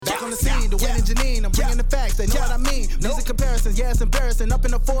the scene, the winning Janine. I'm bringing the facts, they know what I mean. Music comparisons, yeah, it's embarrassing. Up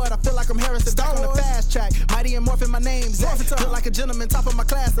in the Ford, I feel like I'm Harrison. Back on the fast track, Mighty and Morphin, my name's Zach. Feel like a gentleman, top of my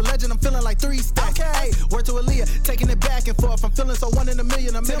class, the legend. I'm feeling like 3 stacks. Hey, word to Aaliyah, taking it back and forth. I'm feeling so 1 in a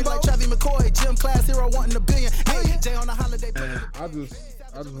million. I'm maybe like Travis McCoy, gym class hero, wanting $1 billion. Hey, Jay on the holiday. I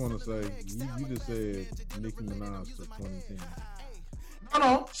just want to say, you just said Nicki Minaj took 2010.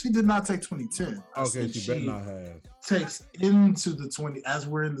 No, she did not take 2010. Okay, she better not have. Takes into the 20 as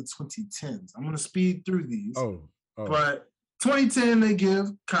we're in the 2010s. I'm gonna speed through these. But 2010 they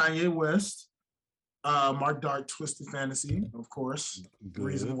give Kanye West, Mark Dark, Twisted Fantasy, of course. Good.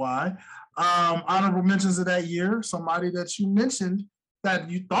 Reason why. Honorable mentions of that year. Somebody that you mentioned that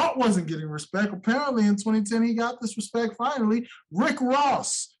you thought wasn't getting respect. Apparently in 2010 he got this respect finally. Rick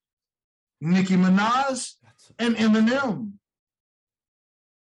Ross, Nicki Minaj, and Eminem.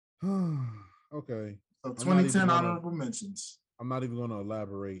 Okay. So 2010 honorable mentions. I'm not even going to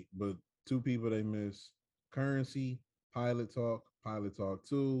elaborate, but 2 people they miss: Currency, Pilot Talk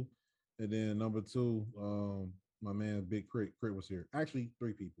 2, and then number 2, my man Big Crit was here. Actually,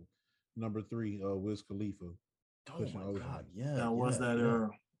 3 people. Number 3, Wiz Khalifa. Oh my God! Yeah, that was that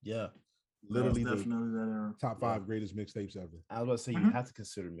era. Yeah, literally definitely that era. Top 5 greatest mixtapes ever. I was about to say you have to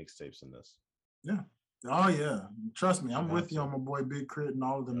consider mixtapes in this. Yeah. Oh yeah, trust me, I'm with you on my boy Big Crit and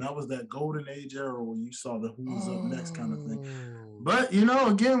all of them. That was that golden age era where you saw the who's up next kind of thing. But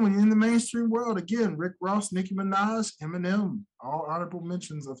again, when you're in the mainstream world, again, Rick Ross, Nicki Minaj, Eminem, all honorable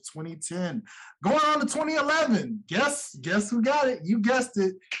mentions of 2010. Going on to 2011, guess who got it? You guessed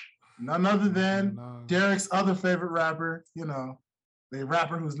it. None other than Derek's other favorite rapper. The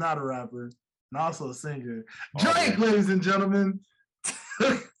rapper who's not a rapper and also a singer, Drake, ladies and gentlemen.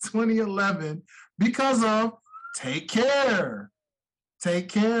 2011 because of Take Care.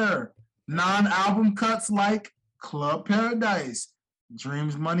 Non-album cuts like Club Paradise,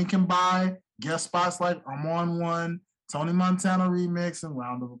 Dreams Money Can Buy, guest spots like I'm on One, Tony Montana remix, and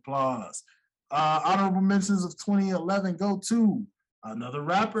Round of Applause. Honorable mentions of 2011 go to another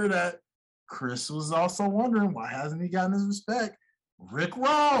rapper that Chris was also wondering why hasn't he gotten his respect, Rick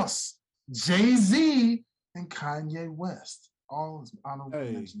Ross, Jay-Z, and Kanye West. All his honorable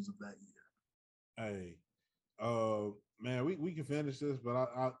mentions of that year. Man, we can finish this, but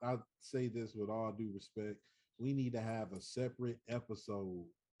I say this with all due respect. We need to have a separate episode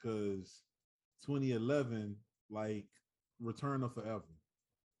because 2011, like Return of Forever.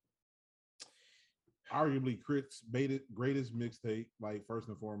 Arguably Crit's greatest mixtape, like first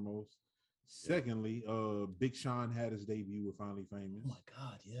and foremost. Secondly, Big Sean had his debut with Finally Famous. Oh my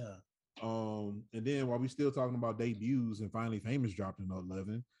God, yeah. And then while we still talking about debuts and Finally Famous dropped in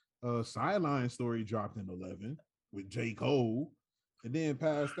 11, Sideline Story dropped in 11 with J. Cole. And then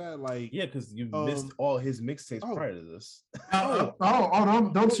past that, because you missed all his mixtapes prior to this.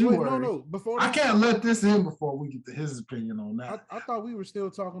 Don't you worry. No. Before I can't let this in before we get to his opinion on that. I thought we were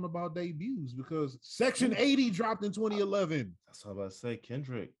still talking about debuts because Section 80 dropped in 2011. That's what I was about to say,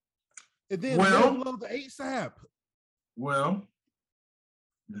 Kendrick. And then Love the ASAP. Well,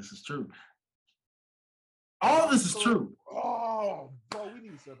 this is true. All this is true. Oh, bro, we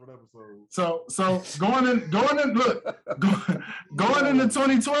need a separate episode. So going into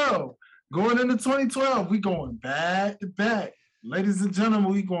 2012, we going back to back. Ladies and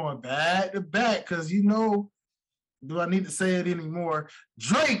gentlemen, we going back to back because do I need to say it anymore?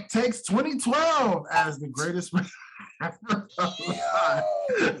 Drake takes 2012 as the greatest rapper alive.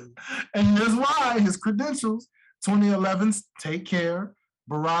 And here's why: his credentials. 2011's Take Care,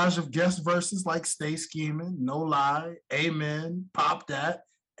 barrage of guest verses like Stay Scheming, No Lie, Amen, Pop That,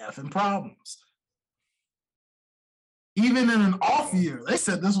 Effing Problems. Even in an off year, they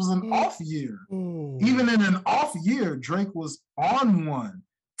said this was an off year. Even in an off year, Drake was on one.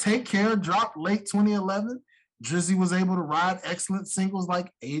 Take Care dropped late 2011. Drizzy was able to ride excellent singles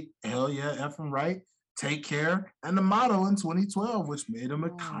like Hell Yeah, Effing Right, Take Care, and The Motto in 2012, which made him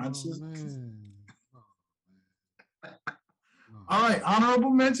a conscious. All right,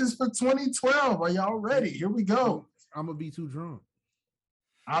 honorable mentions for 2012. Are y'all ready? Here we go. I'm gonna be too drunk.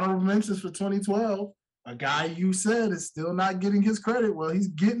 Honorable mentions for 2012. A guy you said is still not getting his credit. Well, he's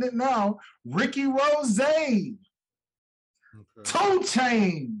getting it now. Ricky Rose. Okay. 2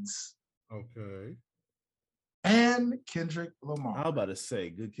 Chainz. Okay. And Kendrick Lamar. I was about to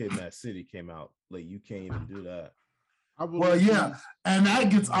say, Good Kid, Mad City came out late. You can't even do that. Well, yeah, and that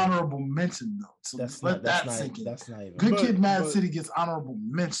gets honorable mention though. So let that sink in. That's not even. Good Kid, Mad City gets honorable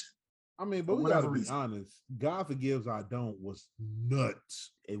mention. I mean, but we gotta be honest. God Forgives, I Don't was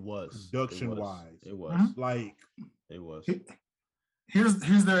nuts. It was production wise. It was it was.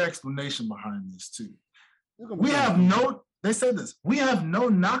 Here's their explanation behind this too. We have no They said this. We have no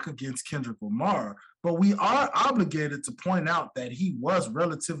knock against Kendrick Lamar, but we are obligated to point out that he was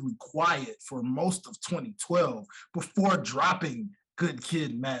relatively quiet for most of 2012 before dropping Good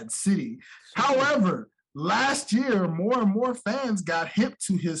Kid, Mad City. However, last year, more and more fans got hip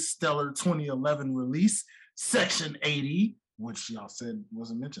to his stellar 2011 release, Section 80, which y'all said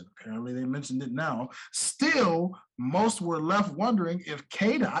wasn't mentioned. Apparently, they mentioned it now. Still, most were left wondering if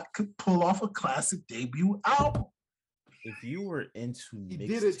K-Dot could pull off a classic debut album. If you were into he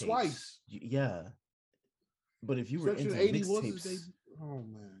did it twice. Yeah. But if you were Section into 80 was his mixtapes, debut. Oh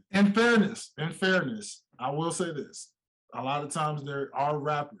man. In fairness, I will say this. A lot of times there are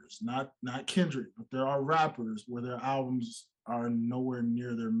rappers, not Kendrick, but there are rappers where their albums are nowhere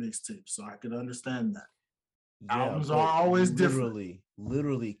near their mixtapes. So I could understand that. yeah, Albums but are always different.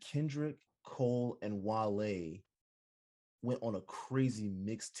 Literally, Kendrick, Cole, and Wale went on a crazy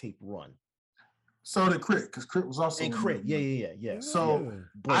mixtape run. So did Crit, because Crit was also And Crit, yeah. So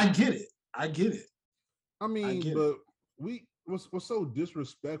But I get it. I mean, but what's so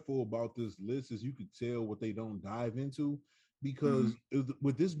disrespectful about this list is you could tell what they don't dive into, because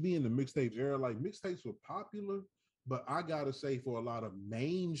with this being the mixtapes era, like mixtapes were popular, but I gotta say for a lot of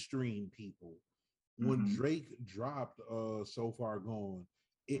mainstream people, when Drake dropped So Far Gone,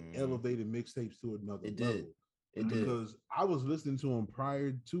 it elevated mixtapes to another level. It did. Because I was listening to him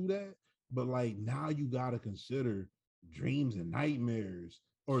prior to that, but like now you gotta consider Dreams and Nightmares.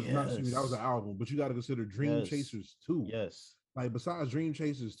 Or not, excuse me, that was an album, but you got to consider Dream Chasers too. Yes. Like besides Dream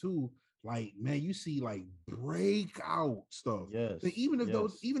Chasers too, like man, you see like breakout stuff. Yes. And even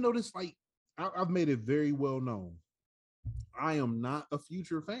though this like I've made it very well known, I am not a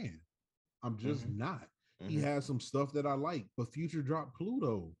Future fan. I'm just not. He has some stuff that I like, but Future dropped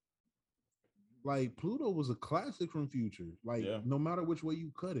Pluto. Like Pluto was a classic from Future. Like no matter which way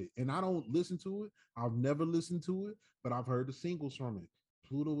you cut it, and I don't listen to it. I've never listened to it, but I've heard the singles from it.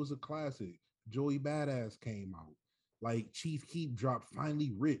 Pluto was a classic. Joey Badass came out. Like Chief Keef dropped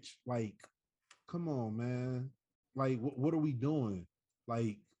Finally Rich. Like, come on, man. Like, what are we doing?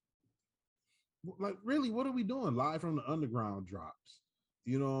 Like really, what are we doing? Live from the Underground drops.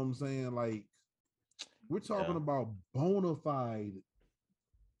 You know what I'm saying? Like, we're talking about bona fide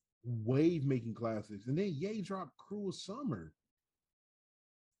wave making classics, and then Ye dropped Cruel Summer.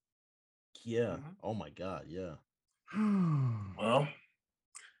 Yeah. Oh my God. Yeah. Well,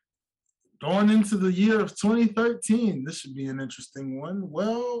 going into the year of 2013, this should be an interesting one.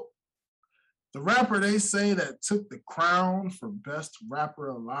 Well, the rapper they say that took the crown for best rapper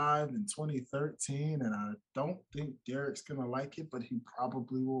alive in 2013, and I don't think Derek's gonna like it, but he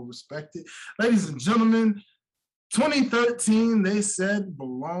probably will respect it. Ladies and gentlemen, 2013 they said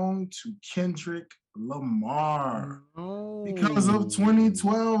belonged to Kendrick Lamar. Because of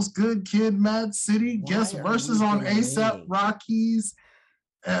 2012's Good Kid, Mad City, guest verses on ASAP Rocky's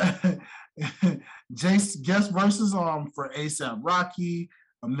guest verses for ASAP Rocky,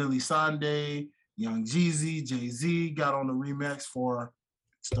 Millie Sunday, Young Jeezy, Jay-Z got on the remix for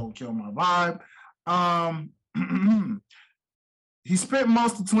Don't Kill My Vibe. He spent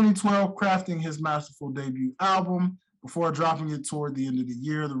most of 2012 crafting his masterful debut album before dropping it toward the end of the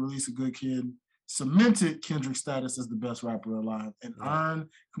year. The release of Good Kid cemented Kendrick's status as the best rapper alive and earned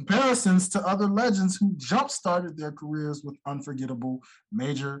comparisons to other legends who jump-started their careers with unforgettable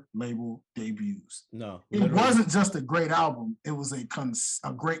major label debuts. It wasn't just a great album. It was a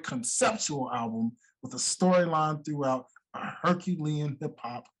great conceptual album with a storyline throughout, a Herculean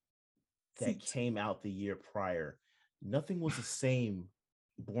hip-hop that came out the year prior. Nothing was the same.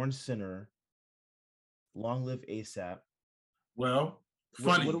 Born Sinner, Long Live ASAP. Well,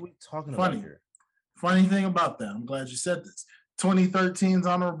 funny. What are we talking about here? Funny thing about that, I'm glad you said this. 2013's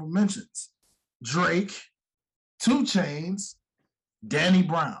honorable mentions: Drake, 2 Chainz, Danny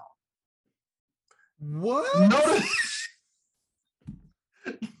Brown. What?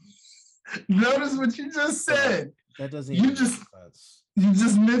 Notice what you just said. That doesn't. You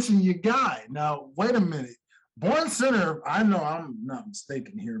just mentioned your guy. Now wait a minute. Born Sinner. I know I'm not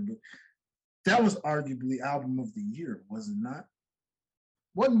mistaken here, but that was arguably album of the year, was it not?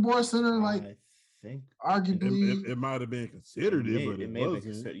 Wasn't Born Sinner like? I think arguably it might have been considered it, but it may have been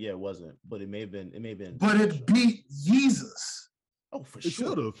considered. Yeah, it wasn't, but it may have been. But it beat Yeezus. Oh, for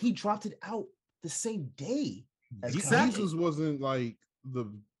sure. He dropped it out the same day. Yeezus wasn't like the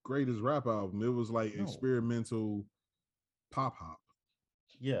greatest rap album. It was like experimental pop hop.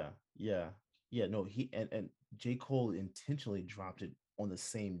 Yeah. No, he and J. Cole intentionally dropped it on the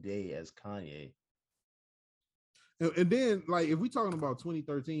same day as Kanye. And then, like, if we talking about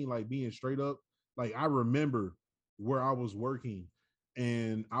 2013, like being straight up, like I remember where I was working,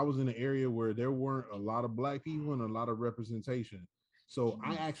 and I was in an area where there weren't a lot of black people and a lot of representation. So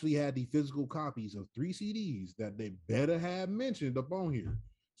I actually had the physical copies of 3 CDs that they better have mentioned up on here.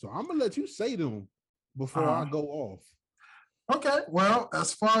 So I'm gonna let you say them before I go off. Okay, well,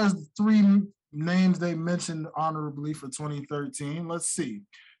 as far as the 3 names they mentioned honorably for 2013, let's see.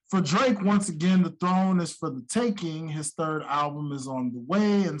 For Drake, once again, the throne is for the taking. His 3rd album is on the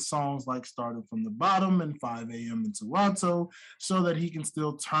way, and songs like Started from the Bottom and 5 a.m. in Toronto show that he can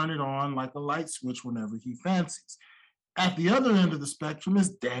still turn it on like a light switch whenever he fancies. At the other end of the spectrum is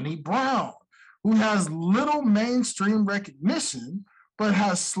Danny Brown, who has little mainstream recognition, but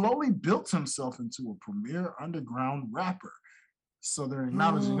has slowly built himself into a premier underground rapper. So they're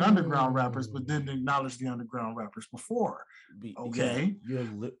acknowledging underground rappers, but then they acknowledge the underground rappers before. Okay. Yeah,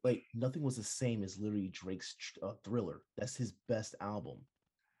 you're like Nothing Was the Same is literally Drake's Thriller. That's his best album.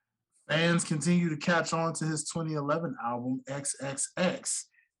 Fans continue to catch on to his 2011 album, XXX,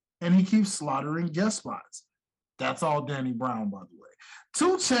 and he keeps slaughtering guest spots. That's all Danny Brown, by the way.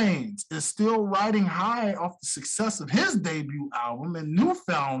 2 Chainz is still riding high off the success of his debut album and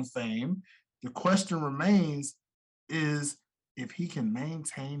newfound fame. The question remains is if he can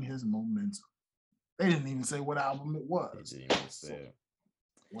maintain his momentum. They didn't even say what album it was. They didn't even say it.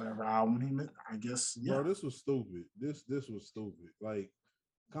 Whatever album he meant, I guess. Yeah. Bro, this was stupid. This was stupid. Like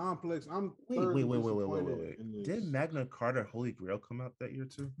Complex. Wait. Did Magna Carta Holy Grail come out that year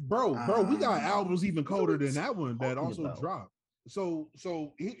too? Bro, we got albums even colder than that one that also dropped. So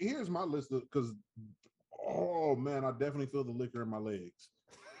here's my list of, because oh man, I definitely feel the liquor in my legs.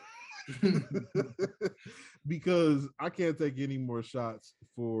 Because I can't take any more shots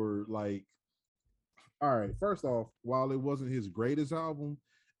for like, all right, first off, while it wasn't his greatest album,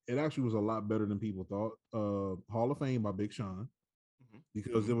 it actually was a lot better than people thought. Hall of Fame by Big Sean,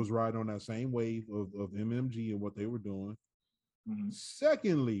 because it was right on that same wave of MMG and what they were doing.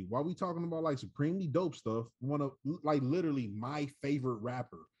 Secondly, while we talking about like supremely dope stuff, one of like literally my favorite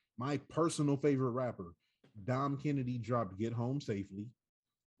rapper, my personal favorite rapper, Dom Kennedy dropped Get Home Safely,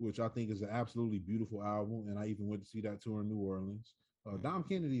 which I think is an absolutely beautiful album. And I even went to see that tour in New Orleans. Dom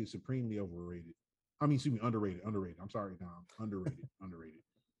Kennedy is supremely overrated. I mean, excuse me, underrated. I'm sorry, Dom. Underrated.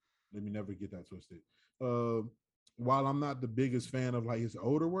 Let me never get that twisted. While I'm not the biggest fan of like his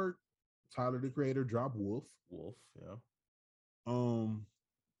older work, Tyler, the Creator, dropped Wolf. Yeah.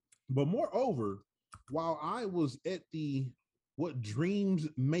 But moreover, while I was at the What Dreams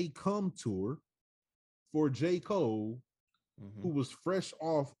May Come tour for J. Cole, who was fresh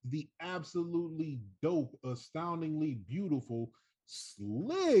off the absolutely dope, astoundingly beautiful,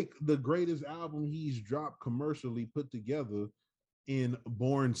 slick, the greatest album he's dropped commercially put together in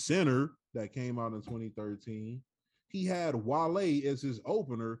Born Sinner that came out in 2013. He had Wale as his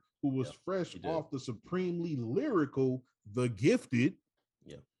opener, who was fresh off the supremely lyrical The Gifted.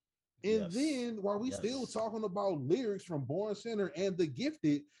 Yeah. And then while we still talking about lyrics from Born Sinner and The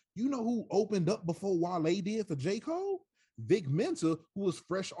Gifted, you know who opened up before Wale did for J. Cole? Vic Mensa, who was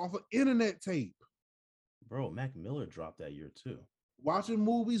fresh off of Internet Tape. Bro, Mac Miller dropped that year too. Watching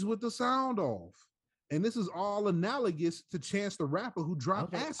movies with the sound off. And this is all analogous to Chance the Rapper, who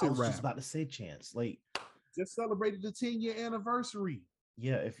dropped Acid Rap. I was just about to say Chance. Like, just celebrated the 10-year anniversary.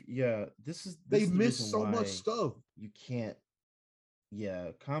 They missed so much stuff. You can't.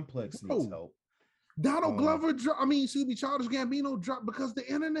 Yeah, Complex needs help. Donald Glover Childish Gambino dropped because the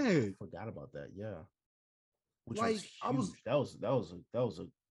internet. Forgot about that. Yeah. Which like was huge. That was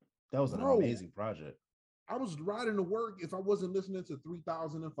an amazing project. I was riding to work if I wasn't listening to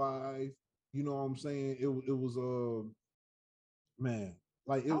 3005. You know what I'm saying? It was man.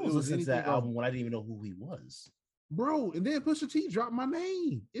 Like I was listening to that album when I didn't even know who he was. Bro, and then Pusha T dropped My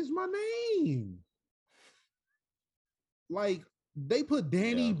Name. It's My Name. Like they put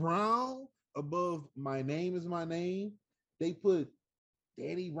Danny Brown above My Name Is My Name. They put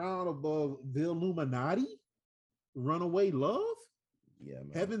Danny Brown above The Illuminati. Runaway Love? Yeah,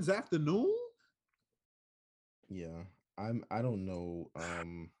 man. Heaven's Afternoon? Yeah. I don't know.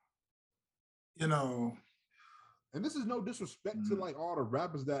 You know, and this is no disrespect to like all the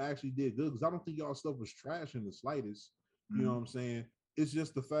rappers that actually did good, because I don't think y'all stuff was trash in the slightest. You know what I'm saying? It's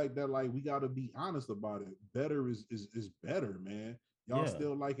just the fact that like we gotta be honest about it. Better is better, man. Y'all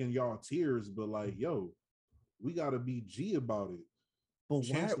still liking y'all tears, but like, yo, we gotta be G about it. But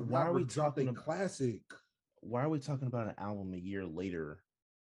why are we talking about classic? Why are we talking about an album a year later?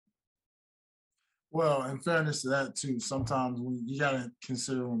 Well, in fairness to that too, sometimes you gotta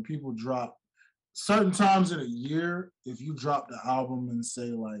consider when people drop certain times in a year. If you drop the album in say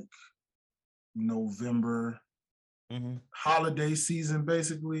like November, holiday season,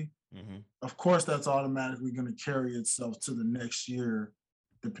 basically, Of course, that's automatically going to carry itself to the next year,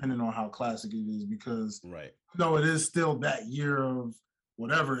 depending on how classic it is, because Right. no, it is still that year of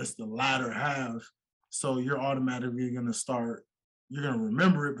whatever. It's the latter half, so you're automatically going to start. You're going to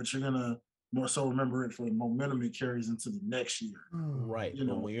remember it, but you're going to more so remember it for the momentum it carries into the next year. Right. You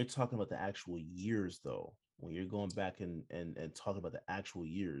But know, when you're talking about the actual years, though, when you're going back and talking about the actual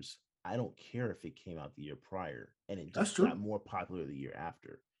years, I don't care if it came out the year prior and it that's just true. got more popular the year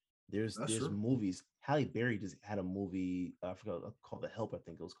after. That's There's true. movies. Halle Berry just had a movie. I forgot called The Help. I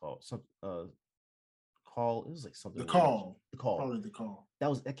think it was called some call. It was like something. The With call, The Call. probably the call.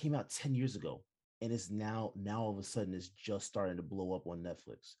 That came out 10 years ago, and it's now all of a sudden it's just starting to blow up on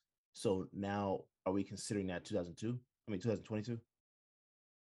Netflix. So now are we considering that 2002? I mean 2022?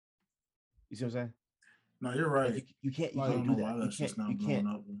 You see what I'm saying? No, you're Like right. you can't I don't do know that. why You that's can't just not blowing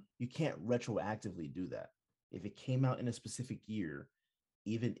up. you can't retroactively do that. If it came out in a specific year,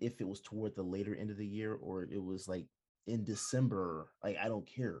 even if it was toward the later end of the year or it was like in December, like I don't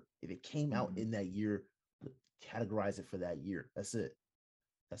care. If it came out in that year, categorize it for that year. That's it.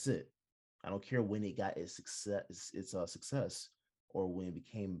 That's it. I don't care when it got its success or when it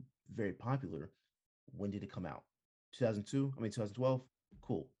became very popular. When did it come out? 2002? I mean 2012?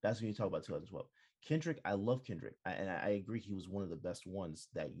 Cool. That's when you talk about 2012. Kendrick, I love Kendrick. And I agree he was one of the best ones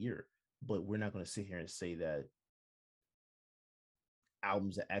that year. But we're not going to sit here and say that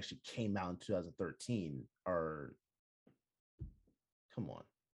albums that actually came out in 2013 are come on.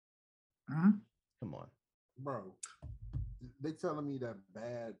 Come on. Bro, they telling me that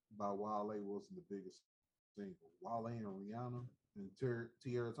Bad by Wale wasn't the biggest single. Wale and Rihanna and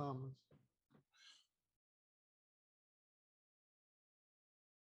Tierra Thomas.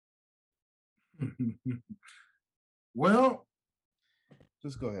 Well,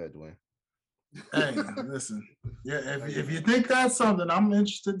 Just go ahead, Dwayne. hey, listen. Yeah, if you think that's something, I'm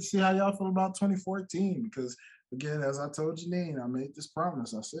interested to see how y'all feel about 2014 because again, as I told Janine, I made this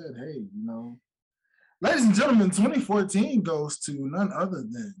promise. I said, hey, ladies and gentlemen, 2014 goes to none other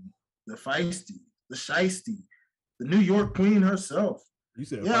than the feisty, the shiesty, the New York queen herself. You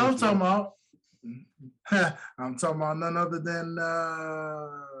said yeah, I'm feisty, talking right? about. I'm talking about none other than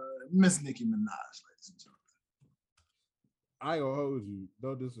Miss Nicki Minaj, ladies and gentlemen. I ain't gonna hold you.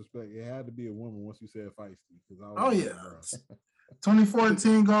 No disrespect. It had to be a woman once you said feisty. I was Oh like, yeah, bro.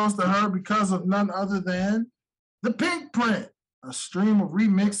 2014 goes to her because of none other than The Pink Print, a stream of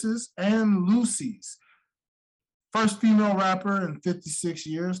remixes and Lucy's. First female rapper in 56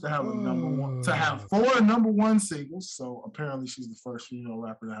 years to have have 4 number one singles. So apparently she's the first female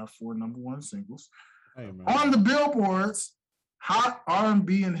rapper to have 4 number one singles. Hey, man. On the Billboard's Hot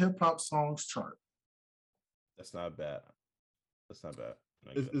R&B and Hip Hop Songs chart. That's not bad. That's not bad.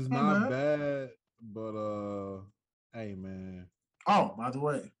 It's not bad, but hey man. Oh, by the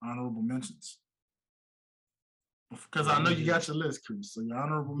way, honorable mentions. Because I know you got your list, Chris. So your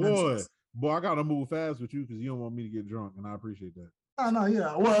honorable mentions. Boy, I gotta move fast with you because you don't want me to get drunk, and I appreciate that. Oh no,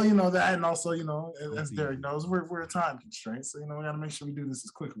 yeah. Well, that, and also, as Derek knows, we're a time constraint, so we gotta make sure we do this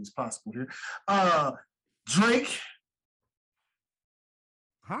as quickly as possible here. Drake.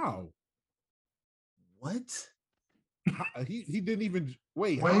 How? What? He didn't even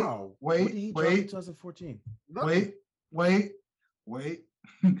wait. Wait, how? wait, in wait. 2014. Wait.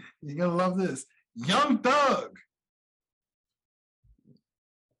 You're gonna love this. Young Thug.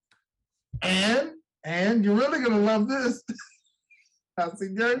 And you're really gonna love this. I see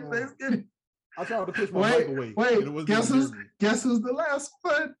Derek's face getting. I tried to push my mic away. Wait, guess who's the last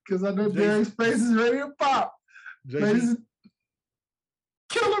one? Because I know Derek's face is ready to pop.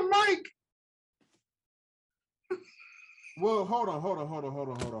 Killer Mike. Well, hold on.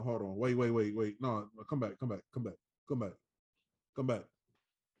 Wait. No, come back.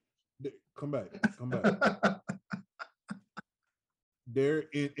 There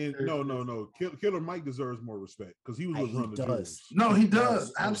no. Killer Mike deserves more respect because he was with Run the Jewels. No, he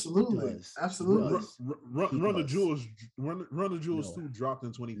does. Absolutely. Run the Jewels 2 dropped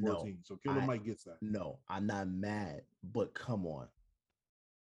in 2014. So Killer Mike gets that. No, I'm not mad, but come on.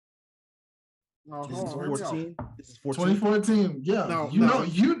 No, this is 14. This is 2014. Yeah.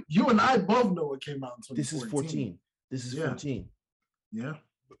 You and I both know it came out in 2014. This is 14. This is 14. Yeah.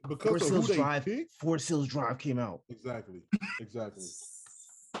 Because Forest Hills Drive came out. Exactly.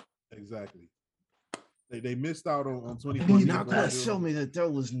 They missed out on 2014. You're not going to tell me that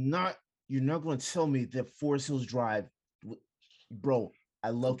you're not going to tell me that Forest Hills Drive, bro. I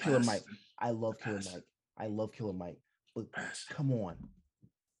love Killer Mike. But come on.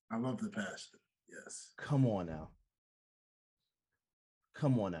 I love the passion. Yes. Come on now.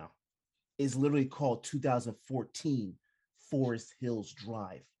 It's literally called 2014 Forest Hills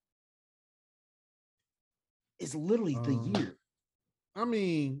Drive. It's literally the year. I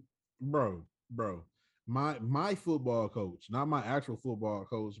mean, bro, my football coach, not my actual football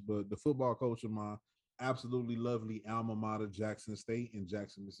coach, but the football coach of my absolutely lovely alma mater, Jackson State in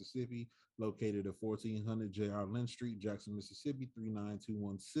Jackson, Mississippi, located at 1400 J.R. Lynch Street, Jackson, Mississippi,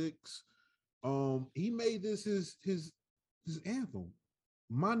 39216. He made this his anthem.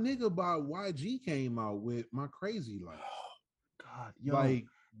 My nigga by YG came out with My Crazy Life. God, yo, Like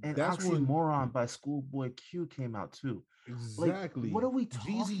and that's when Oxymoron by Schoolboy Q came out too. exactly. Like, what are we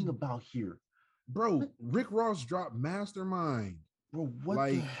talking about here? Bro, Rick Ross dropped Mastermind. Bro, what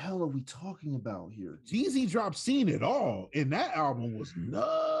the hell are we talking about here? Jeezy dropped Seen It All, and that album was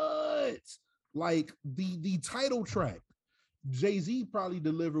nuts. Like the title track, Jay-Z probably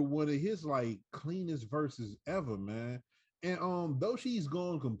delivered one of his like cleanest verses ever, man. And though she's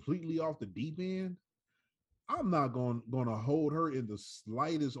gone completely off the deep end, I'm not gonna hold her in the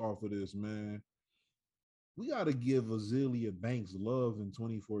slightest off of this, man. We gotta give Azealia Banks love in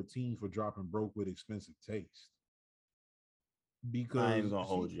 2014 for dropping Broke with Expensive Taste. Because I ain't gonna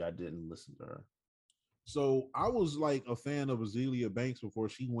hold you. I didn't listen to her. So I was like a fan of Azealia Banks before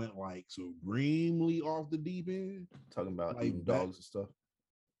she went like supremely off the deep end. Talking about like eating dogs and stuff.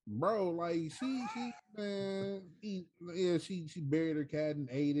 Bro, like she she buried her cat and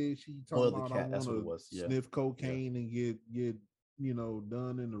ate it. She talking about I want to sniff cocaine and get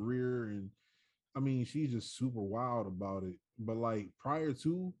done in the rear, and I mean she's just super wild about it. But like prior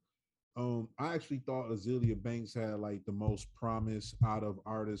to, I actually thought Azealia Banks had like the most promise out of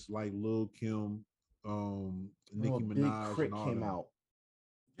artists like Lil Kim, Nicki Minaj, Big and all came that. out.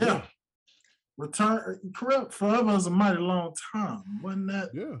 Yeah. Return correct forever is a mighty long time, wasn't that?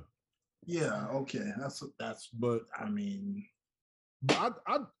 Yeah. Yeah. Okay. That's. But I mean, but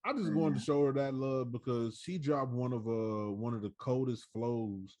I just wanted to show her that love because she dropped one of the coldest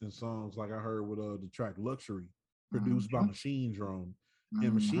flows in songs like I heard with the track Luxury, produced by Machine Drum.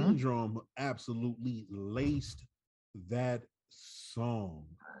 And Machine Drum absolutely laced that song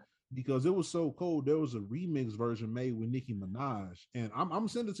because it was so cold. There was a remix version made with Nicki Minaj, and I'm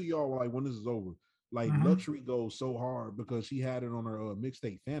sending it to y'all like when this is over. Like Luxury goes so hard because she had it on her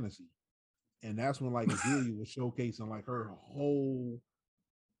mixtape Fantasy, and that's when like Azealia was showcasing like her whole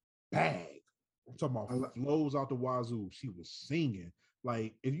bag. I'm talking about flows out the wazoo. She was singing.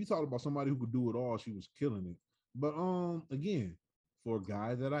 Like if you talk about somebody who could do it all, she was killing it. But again, for a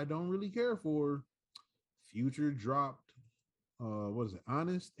guy that I don't really care for, Future dropped what is it,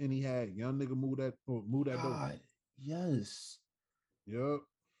 Honest, and he had Young Nigga Move That Dope. Yes.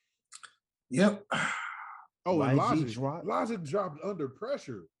 Yep. Oh, and Logic dropped Under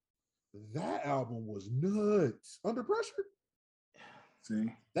Pressure. That album was nuts. Under Pressure.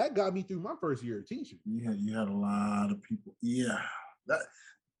 See, that got me through my first year of teaching. You had a lot of people. Yeah, that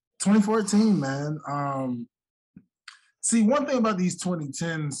 2014, man. See, one thing about these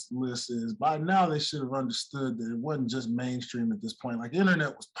 2010s lists is by now they should have understood that it wasn't just mainstream at this point. Like the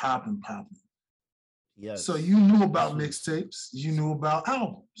internet was popping. Yes. So you knew about mixtapes, you knew about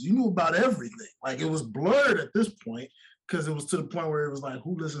albums, you knew about everything. Like it was blurred at this point because it was to the point where it was like,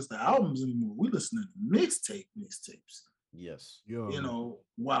 who listens to albums anymore? We listen to mixtapes. Yes.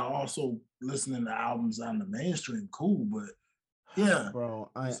 While also listening to albums on the mainstream, cool, but yeah,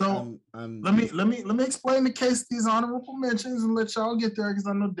 bro. Let me explain the case of these honorable mentions and let y'all get there because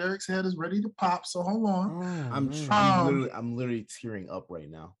I know Derek's head is ready to pop. So hold on. I'm literally tearing up right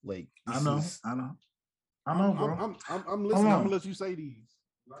now. Like I know, bro. I'm listening. I'm gonna let you say these.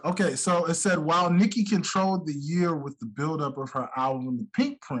 Okay, so it said while Nicki controlled the year with the buildup of her album, The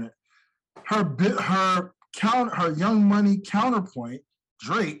Pink Print, her Young Money counterpart,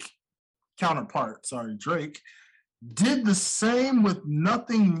 Drake, did the same with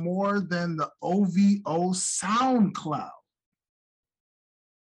nothing more than the OVO SoundCloud.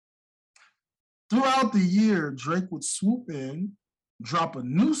 Throughout the year, Drake would swoop in, drop a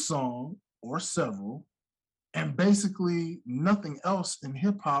new song or several, and basically nothing else in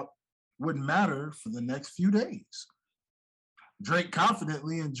hip-hop would matter for the next few days. Drake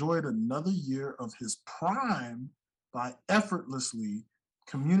confidently enjoyed another year of his prime by effortlessly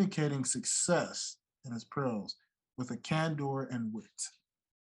communicating success in his pearls with a candor and wit.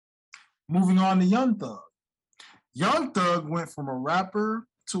 Moving on to Young Thug. Young Thug went from a rapper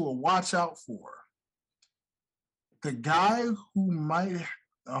to a watch out for. The guy who might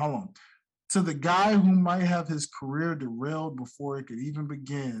have his career derailed before it could even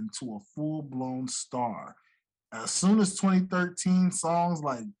begin to a full-blown star. As soon as 2013, songs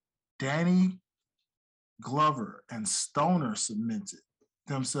like Danny Glover and Stoner cemented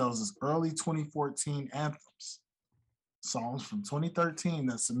themselves as early 2014 anthems. Songs from 2013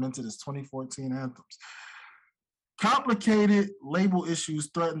 that cemented as 2014 anthems. Complicated label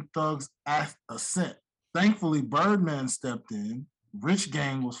issues threatened Thug's ascent. Thankfully, Birdman stepped in, Rich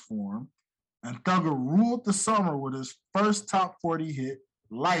Gang was formed, and Thugger ruled the summer with his first top 40 hit,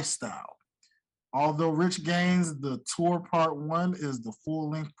 Lifestyle. Although Rich Gang's The Tour Part 1 is the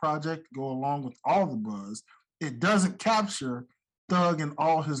full-length project to go along with all the buzz, it doesn't capture Thug in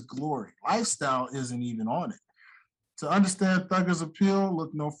all his glory. Lifestyle isn't even on it. To understand Thugger's appeal,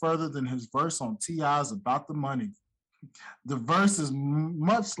 look no further than his verse on T.I.'s About the Money. The verse is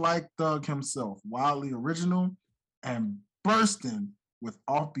much like Thug himself, wildly original and bursting with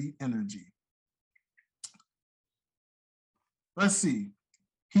offbeat energy. Let's see.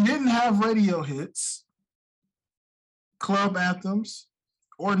 He didn't have radio hits, club anthems,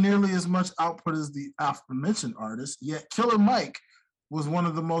 or nearly as much output as the aforementioned artists, yet Killer Mike was one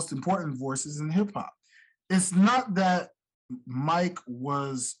of the most important voices in hip hop. It's not that Mike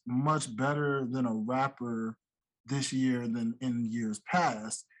was much better than a rapper this year than in years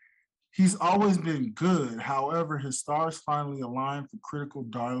past. He's always been good. However, his stars finally aligned for critical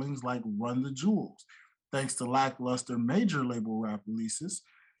darlings like Run the Jewels, thanks to lackluster major label rap releases.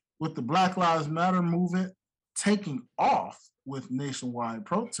 With the Black Lives Matter movement taking off with nationwide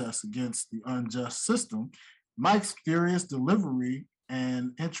protests against the unjust system, Mike's furious delivery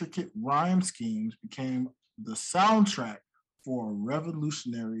and intricate rhyme schemes became the soundtrack for a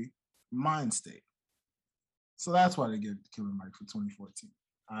revolutionary mind state. So that's why they gave it to Killer Mike for 2014.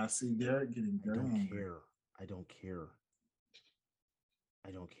 I see Derek getting very angry. I don't care.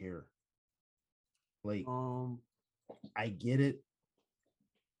 Like, I get it.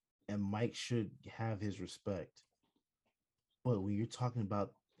 And Mike should have his respect. But when you're talking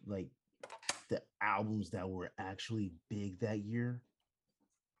about like the albums that were actually big that year,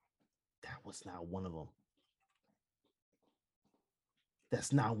 that was not one of them.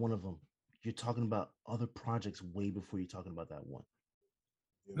 That's not one of them. You're talking about other projects way before you're talking about that one.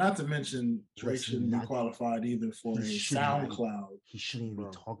 Not to mention Drake shouldn't be qualified either for a SoundCloud. He shouldn't even be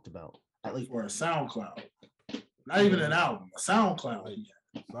talked about. For a SoundCloud. Not even an album, a SoundCloud.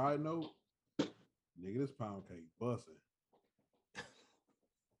 Side note, nigga, this pound cake busting.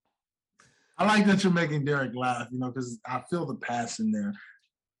 I like that you're making Derek laugh, because I feel the passion there.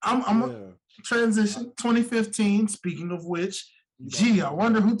 I'm a transition 2015. Speaking of which, I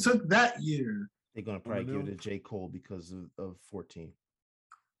wonder who took that year. They're gonna probably give it to J. Cole because of 14.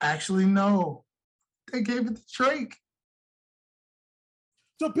 Actually, no, they gave it to Drake.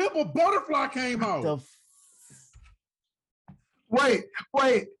 So Pimple Butterfly came out. Wait.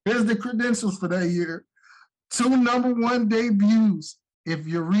 Here's the credentials for that year. 2 #1 debuts. If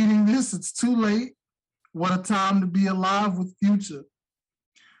you're reading this, it's too late. What a time to be alive with Future.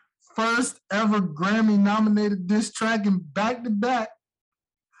 First ever Grammy-nominated diss track in back-to-back.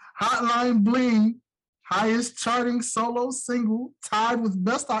 Hotline Bling, highest charting solo single, tied with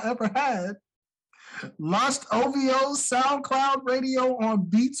Best I Ever Had. Launched OVO's SoundCloud radio on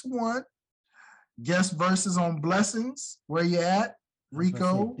Beats One. Guest verses on Blessings, Where You At,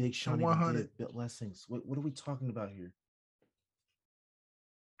 Rico, Big Sean 100. Blessings. What are we talking about here?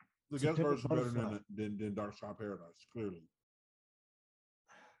 The guest verse is better than Dark Side Paradise, clearly.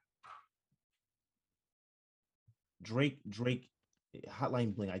 Drake,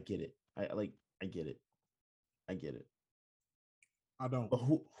 Hotline Bling. I get it. I get it. I don't. But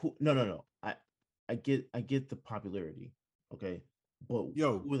who? No. I get the popularity. Okay, but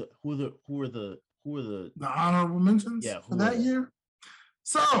who are the honorable mentions for that year?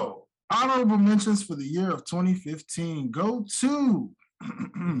 So honorable mentions for the year of 2015 go to.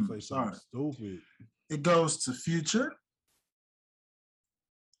 Sorry, stupid. It goes to Future,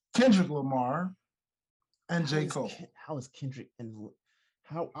 Kendrick Lamar, and J. Cole. How is Kendrick and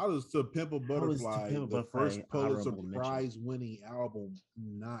how does To Pimp a Butterfly, the first Pulitzer Prize winning album,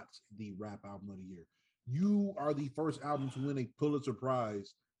 not the rap album of the year? You are the first album to win a Pulitzer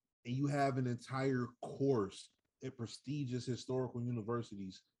Prize, and you have an entire course at prestigious historical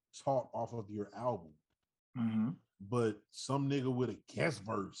universities taught off of your album. Mm-hmm. But some nigga with a guest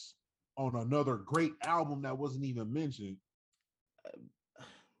verse on another great album that wasn't even mentioned.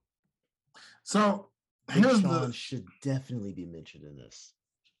 So here's Sean should definitely be mentioned in this.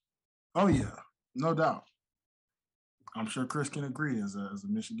 Oh yeah, no doubt. I'm sure Chris can agree as a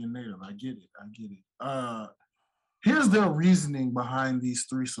Michigan native. I get it. Here's their reasoning behind these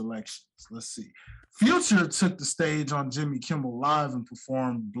three selections. Let's see. Future took the stage on Jimmy Kimmel Live and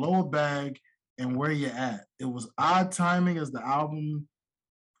performed Blow a Bag and Where You At. It was odd timing as the album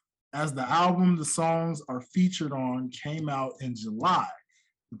the songs are featured on came out in July.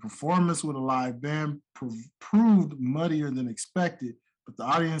 The performance with a live band proved muddier than expected, but the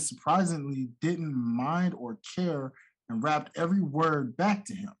audience surprisingly didn't mind or care and rapped every word back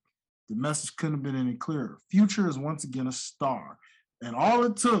to him. The message couldn't have been any clearer. Future is once again a star, and all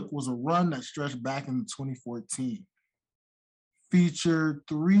it took was a run that stretched back into 2014. Featured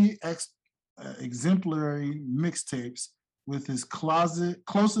three exemplary mixtapes with his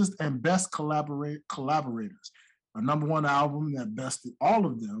closest and best collaborators. A number one album that bested all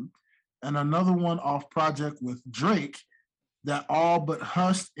of them, and another one off project with Drake that all but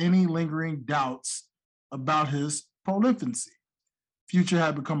hushed any lingering doubts about his prolificacy. Future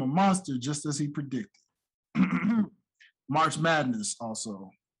had become a monster just as he predicted. March Madness also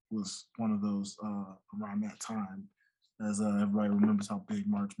was one of those around that time, as everybody remembers how big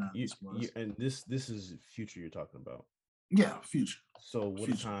March Madness was. And this is Future you're talking about. Yeah, Future. So what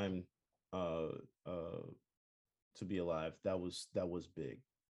Future. a time to be alive. That was big.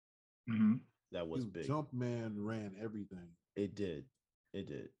 Mm-hmm. That was big. Jumpman ran everything. It did.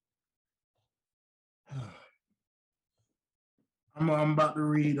 I'm about to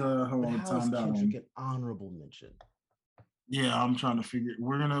read hold on, how is Kendrick an honorable mention? Yeah, I'm trying to figure.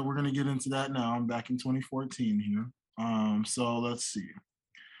 We're gonna get into that now. I'm back in 2014 here. So let's see.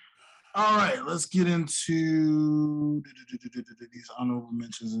 All right, let's get into these honorable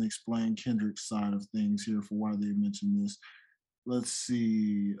mentions and explain Kendrick's side of things here for why they mentioned this. Let's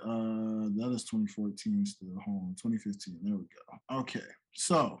see. That is 2014 still. Hold on, 2015. There we go. Okay,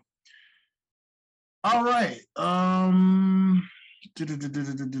 so all right.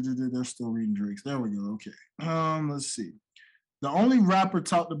 They're still reading Drake's. There we go. Okay. Let's see. The only rapper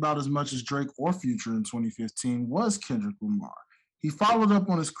talked about as much as Drake or Future in 2015 was Kendrick Lamar. He followed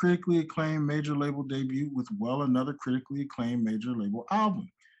up on his critically acclaimed major label debut with another critically acclaimed major label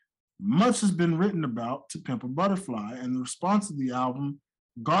album. Much has been written about To Pimp a Butterfly, and the response to the album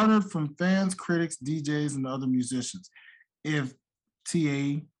garnered from fans, critics, DJs, and other musicians. If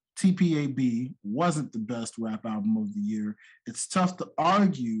TPAB wasn't the best rap album of the year, it's tough to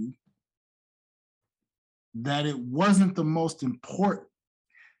argue that it wasn't the most important.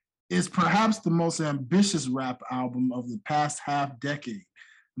 It's perhaps the most ambitious rap album of the past half decade.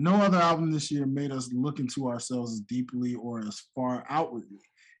 No other album this year made us look into ourselves as deeply or as far outwardly.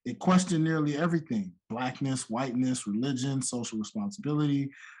 It questioned nearly everything: blackness, whiteness, religion, social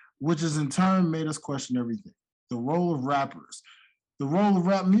responsibility, which has in turn made us question everything. The role of rappers, the role of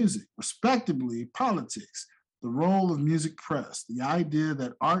rap music, respectively, politics, the role of music press, the idea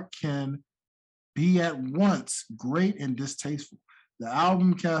that art can be at once great and distasteful. The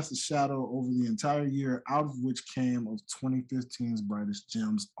album cast a shadow over the entire year, out of which came of 2015's brightest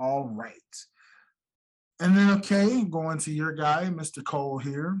gems. All right. And then, okay, going to your guy, Mr. Cole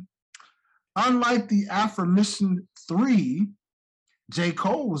here. Unlike the aforementioned three, J.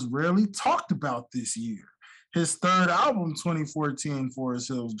 Cole was rarely talked about this year. His third album, 2014, Forest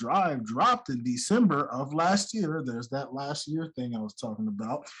Hills Drive, dropped in December of last year. There's that last year thing I was talking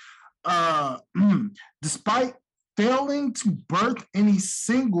about. Despite failing to birth any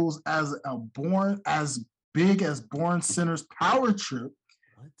singles as big as Born Sinner's Power Trip,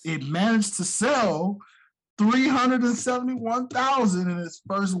 it managed to sell 371,000 in its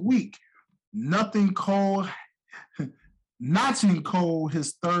first week. Notching Cole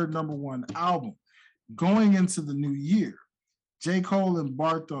his third number one album. Going into the new year, J. Cole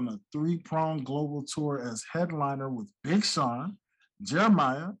embarked on a three-pronged global tour as headliner with Big Sean,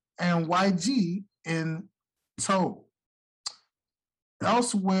 Jeremiah, and YG in tow.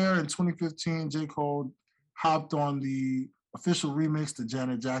 Elsewhere in 2015, J. Cole hopped on the official remix to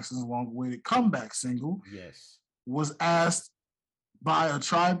Janet Jackson's long-awaited comeback single. Yes. Was asked by A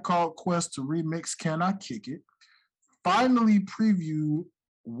Tribe Called Quest to remix Can I Kick It? Finally previewed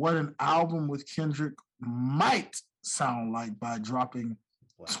what an album with Kendrick might sound like by dropping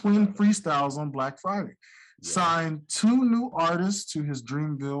twin freestyles on Black Friday. Yeah. Signed two new artists to his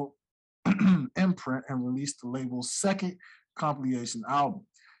Dreamville imprint and released the label's second compilation album.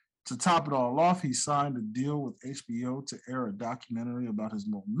 To top it all off, he signed a deal with HBO to air a documentary about his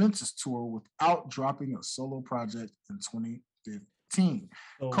momentous tour without dropping a solo project in 2015.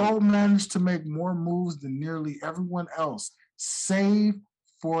 Cole managed to make more moves than nearly everyone else, save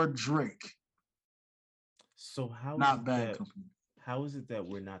for Drake. So how not bad company. How is it that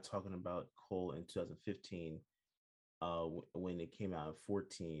we're not talking about Cole in 2015 when it came out in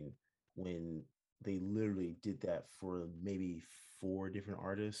 14, when they literally did that for maybe 4 different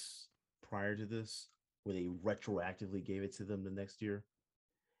artists prior to this, where they retroactively gave it to them the next year?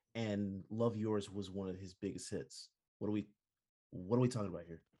 And Love Yours was one of his biggest hits. What are we talking about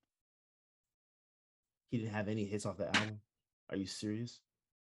here? He didn't have any hits off the album? Are you serious?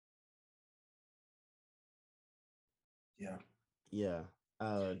 Yeah. Yeah.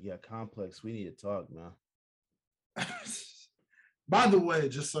 Yeah, Complex. We need to talk, man. By the way,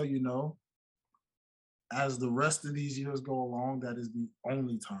 just so you know, as the rest of these years go along, that is the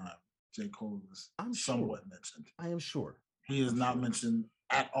only time J. Cole is I'm somewhat sure. mentioned. I am sure. He is I'm not sure. mentioned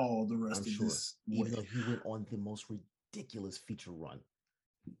at all the rest I'm of sure. this Even way. though he went on the most ridiculous feature run.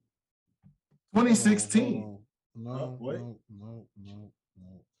 Hold 2016. on. No, Wait. no.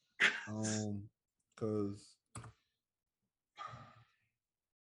 Cause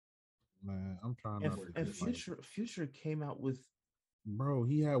man, I'm trying And, not to and get like, Future came out with bro,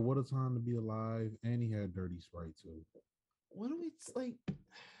 he had What a Time to Be Alive and he had Dirty Sprite too. what do we like?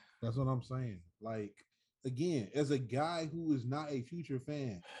 That's what I'm saying. Like, again, as a guy who is not a Future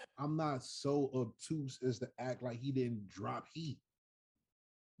fan, I'm not so obtuse as to act like he didn't drop heat.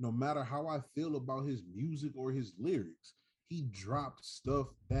 No matter how I feel about his music or his lyrics, he dropped stuff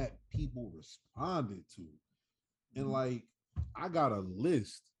that people responded to. And like, I got a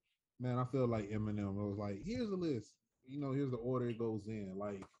list. Man, I feel like Eminem. I was like, here's the list. Here's the order it goes in.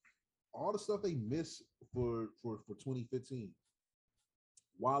 Like all the stuff they missed for 2015.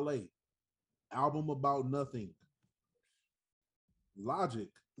 Wale, album about nothing. Logic,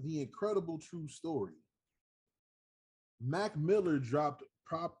 The Incredible True Story. Mac Miller dropped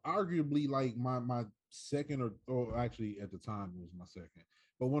arguably like my second or actually at the time it was my second,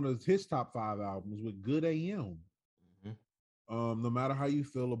 but one of his top 5 albums with Good AM. No matter how you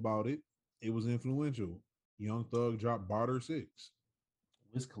feel about it, it was influential. Young Thug dropped Barter 6.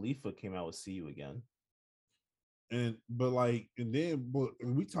 Wiz Khalifa came out with See You Again. And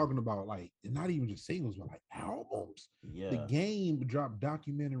we talking about like not even just singles, but like albums. Yeah. The Game dropped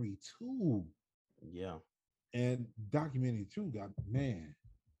Documentary 2. Yeah. And Documentary 2 got, man,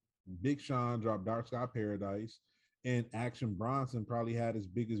 Big Sean dropped Dark Sky Paradise, and Action Bronson probably had his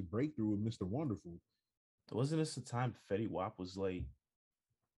biggest breakthrough with Mr. Wonderful. Wasn't this the time Fetty Wap was like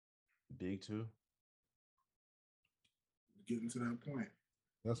big too? Getting to that point.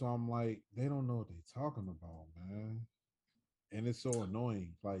 That's why I'm like, they don't know what they're talking about, man. And it's so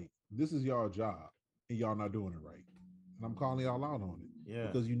annoying. Like, this is y'all job, and y'all not doing it right. And I'm calling y'all out on it. Yeah.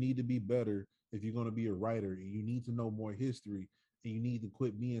 Because you need to be better if you're going to be a writer, and you need to know more history, and you need to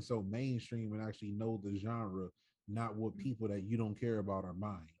quit being so mainstream and actually know the genre, not what people that you don't care about are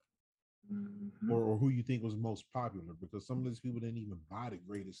buying. Mm-hmm. Or who you think was most popular, because some of these people didn't even buy the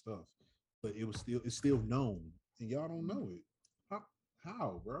greatest stuff, but it's still known, and y'all don't know it.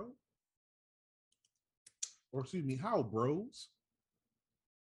 How, bro? Or excuse me, how, bros?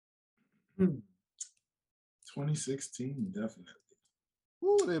 2016, definitely.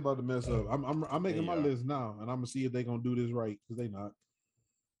 Ooh, they about to mess up. I'm making my list now, and I'm gonna see if they gonna do this right, because they not.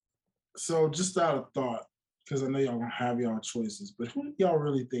 So just out of thought, because I know y'all gonna have y'all choices, but who do y'all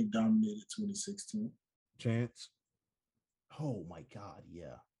really think dominated 2016? Chance. Oh my God,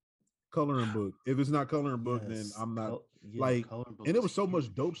 yeah. Coloring Book. If it's not Coloring Book, then I'm not and it was so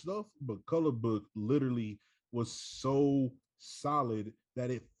much dope stuff, but Color Book literally was so solid that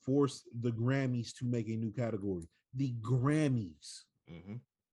it forced the Grammys to make a new category. The Grammys. Mm-hmm.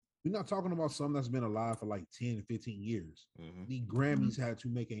 We're not talking about something that's been alive for like 10, 15 years. Mm-hmm. The Grammys had to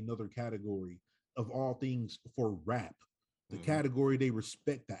make another category of all things for rap. The category they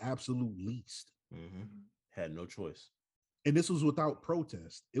respect the absolute least. Mm-hmm. Had no choice. And this was without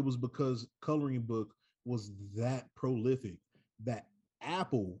protest. It was because Coloring Book was that prolific that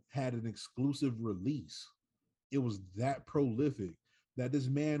Apple had an exclusive release. It was that prolific that this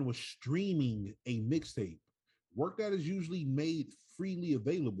man was streaming a mixtape. Work that is usually made freely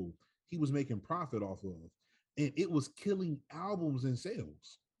available, he was making profit off of. And it was killing albums and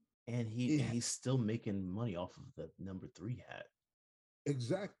sales. And he's still making money off of the number 3 hat.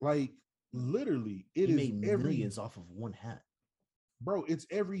 Exactly. Like, literally, he made millions off of one hat. Bro, it's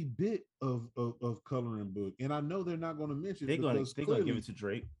every bit of Coloring Book. And I know they're not going to mention they're going to give it to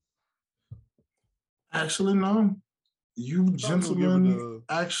Drake. Actually, no. You gentlemen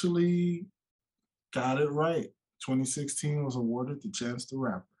actually got it right. 2016 was awarded to Chance the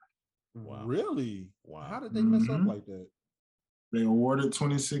Rapper. Wow. Really? Wow. How did they mess up like that? They awarded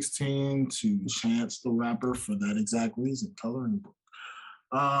 2016 to Chance the Rapper for that exact reason, Coloring Book.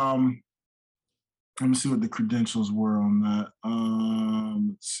 Let me see what the credentials were on that.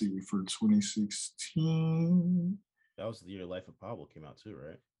 Let's see, for 2016. That was the year Life of Pablo came out too,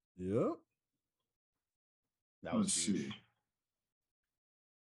 right? Yep. That was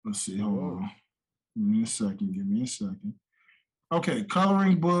Let's see. Hold on. Give me a second. Okay,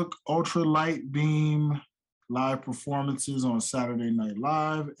 Coloring Book, Ultra Light Beam, live performances on Saturday Night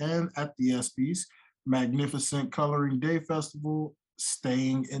Live and at the ESPYs, Magnificent Coloring Day Festival,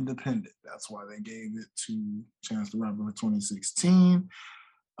 staying independent. That's why they gave it to Chance the Rapper for 2016.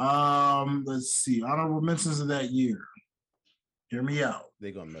 Let's see. Honorable mentions of that year. Hear me out.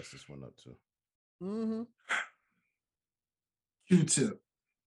 They gonna mess this one up too. Mm-hmm. Q-Tip.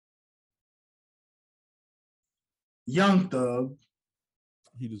 Young Thug.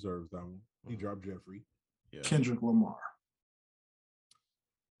 He deserves that one. He dropped Jeffrey. Yeah. Kendrick Lamar.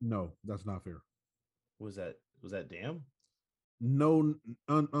 No, that's not fair. Was that damn? No,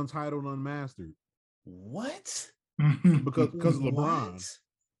 untitled, unmastered. What? Because of LeBron. What?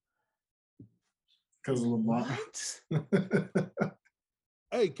 Because of LeBron. What?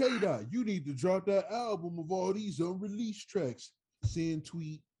 Hey, K-Dot, you need to drop that album of all these unreleased tracks. Send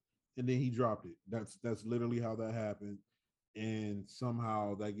tweet, and then he dropped it. That's literally how that happened. And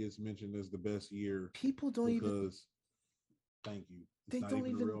somehow that gets mentioned as the best year. People don't even. Thank you. It's They not don't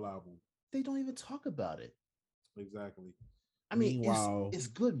even a even. real album. They don't even talk about it. Exactly. I mean, Meanwhile, it's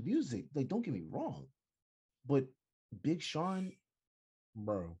good music. Like, don't get me wrong, but Big Sean,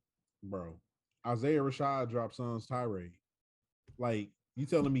 bro, Isaiah Rashad dropped Sons Tirade. Like, you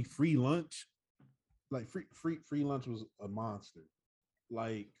telling me Free Lunch? Like, free lunch was a monster.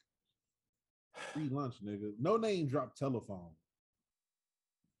 Like, Free Lunch, nigga. No Name dropped Telephone.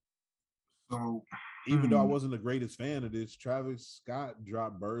 So, even though I wasn't the greatest fan of this, Travis Scott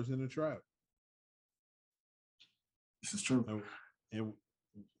dropped Birds in the Trap. This is true. And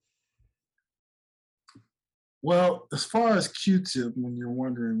well, as far as Q-Tip, when you're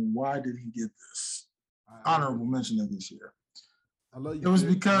wondering why did he get this honorable mention of this year, I love you. It was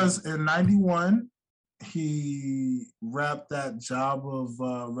because in '91 he rapped that job of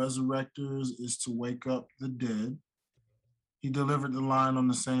Resurrectors is to wake up the dead. He delivered the line on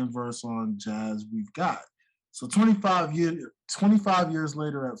the same verse on Jazz We've Got. So 25 years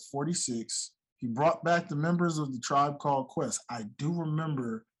later at 46, he brought back the members of the Tribe Called Quest. I do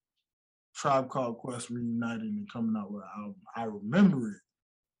remember Tribe Called Quest reuniting and coming out with an album. I remember it,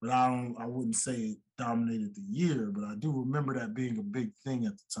 but I wouldn't say it dominated the year, but I do remember that being a big thing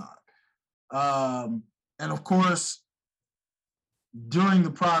at the time. And of course, during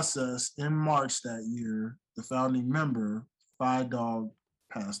the process in March that year, the founding member, Phi Dog,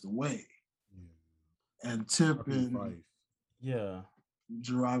 passed away. And Tip and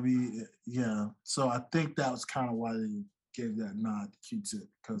Jarabi, So I think that was kind of why they gave that nod to Q-Tip,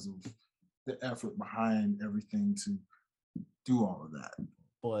 because of the effort behind everything to do all of that.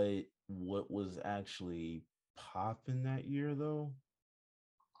 But what was actually popping that year, though?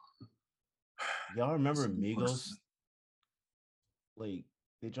 Y'all remember Migos? Like,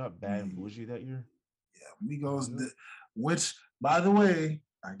 they dropped Bad and Bougie that year? Yeah, Migos, which, by the way,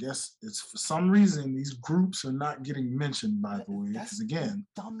 I guess it's for some reason these groups are not getting mentioned, by the way, because again,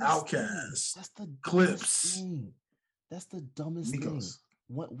 Outkast, that's the Clips. Thing. That's the dumbest Migos.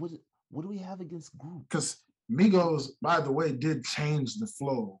 thing. What do we have against groups? Because Migos, by the way, did change the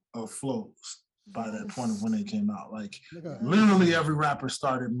flow of flows by that point of when they came out. Like, literally every rapper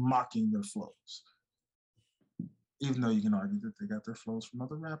started mocking their flows. Even though you can argue that they got their flows from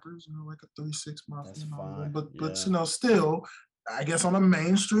other rappers, like a 3 6 Mafia. That's fine. But still, I guess on a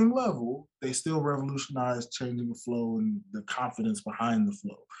mainstream level, they still revolutionized changing the flow and the confidence behind the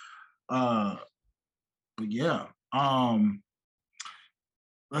flow. But yeah.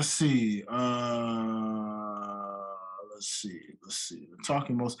 Let's see.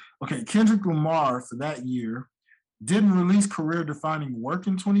 Talking most. Okay, Kendrick Lamar for that year didn't release career-defining work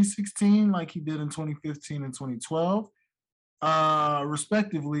in 2016 like he did in 2015 and 2012,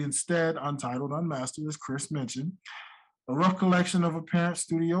 respectively. Instead, Untitled, Unmastered, as Chris mentioned, a rough collection of apparent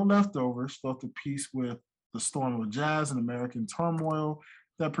studio leftovers, felt at peace with the storm of jazz and American turmoil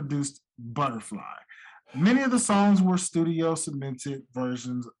that produced Butterfly. Many of the songs were studio-cemented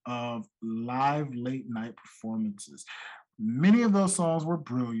versions of live late-night performances. Many of those songs were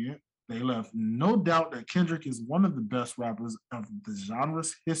brilliant. They left no doubt that Kendrick is one of the best rappers of the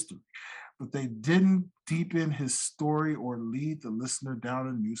genre's history, but they didn't deepen his story or lead the listener down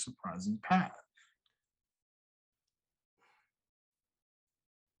a new surprising path.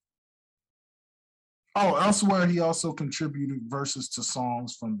 Oh, elsewhere, he also contributed verses to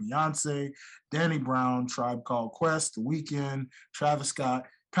songs from Beyonce, Danny Brown, Tribe Called Quest, The Weeknd, Travis Scott,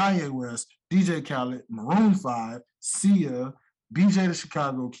 Kanye West, DJ Khaled, Maroon 5, Sia, BJ the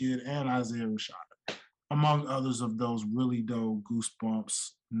Chicago Kid, and Isaiah Rashad, among others of those really dope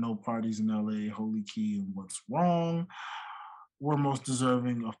Goosebumps, No Parties in LA, Holy Key, and What's Wrong were most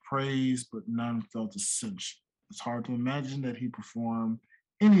deserving of praise, but none felt essential. It's hard to imagine that he performed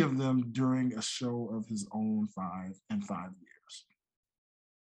any of them during a show of his own 5 years.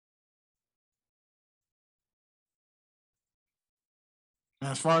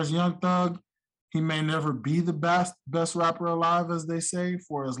 As far as Young Thug, he may never be the best rapper alive, as they say,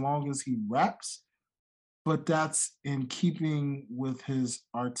 for as long as he raps, but that's in keeping with his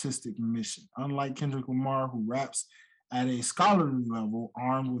artistic mission. Unlike Kendrick Lamar, who raps at a scholarly level,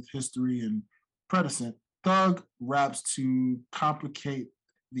 armed with history and precedent, Thug raps to complicate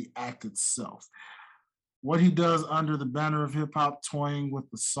the act itself. What he does under the banner of hip hop, toying with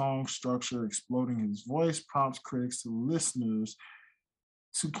the song structure, exploding his voice, prompts critics to listeners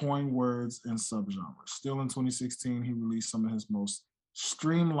to coin words and subgenres. Still in 2016, he released some of his most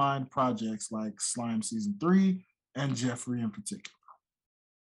streamlined projects like Slime Season 3 and Jeffrey in particular.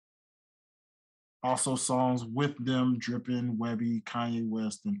 Also, songs with them, Drippin', Webby, Kanye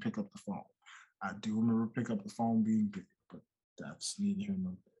West, and Pick Up the Phone. I do remember Pick Up the Phone being big, but that's neither here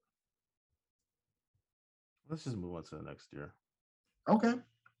nor there. Let's just move on to the next year. Okay.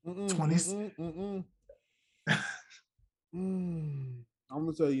 20. I'm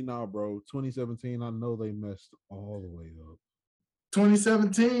gonna tell you now, bro. 2017, I know they messed all the way up.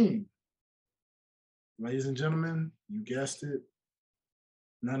 2017. Ladies and gentlemen, you guessed it.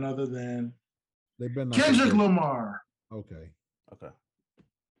 None other than Kendrick Lamar. Okay.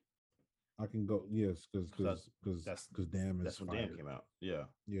 I can go. Yes, because Damn that's when Damn came out. Yeah.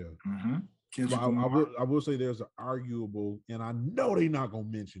 Mm-hmm. I will say there's an arguable, and I know they're not gonna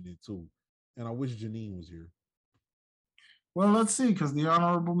mention it too. And I wish Janine was here. Well, let's see, because the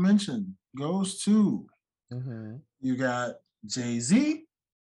honorable mention goes to you got Jay-Z.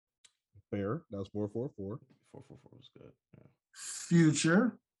 Fair. That's 444. 444 was good. Yeah.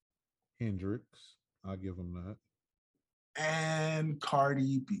 Future. Hendrix. I'll give him that. And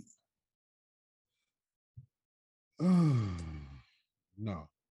Cardi B. No.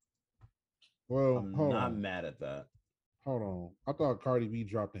 Well, I'm hold not on. mad at that. Hold on. I thought Cardi B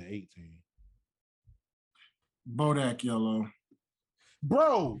dropped in 18. Bodak Yellow.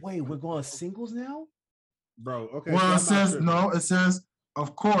 Bro. Wait, we're going singles now? Bro, okay. Well, it says,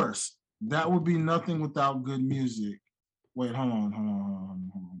 of course, that would be nothing without good music. Wait, hold on.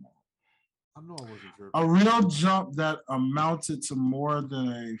 I know I wasn't tripping. A real jump that amounted to more than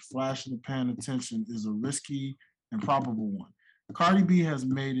a flash in the pan attention is a risky and probable one. Cardi B has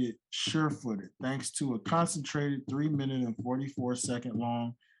made it sure-footed thanks to a concentrated 3-minute and 44-second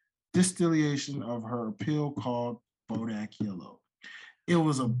long distillation of her appeal called Bodak Yellow. It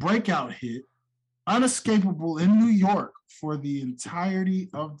was a breakout hit, unescapable in New York for the entirety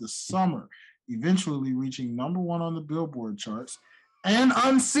of the summer, eventually reaching #1 on the Billboard charts and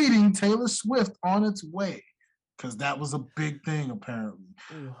unseating Taylor Swift on its way, because that was a big thing apparently.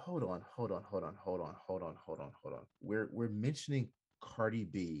 Wait, hold on. We're mentioning Cardi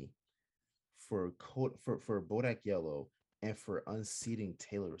B for Bodak Yellow and for unseating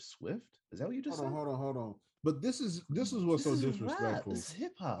Taylor Swift. Is that what you just said? Hold on. But this is what's so disrespectful. This is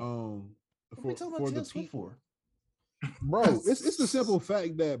hip hop. What are we talking about Taylor Swift for? Bro, it's the simple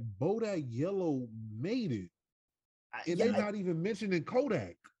fact that Bodak Yellow made it. And they're not even mentioning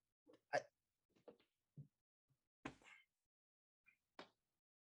Kodak.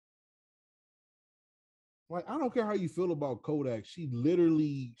 Like, I don't care how you feel about Kodak. She bit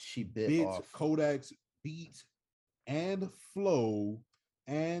off Kodak's beats and flow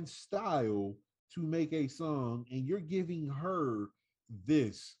and style to make a song, and you're giving her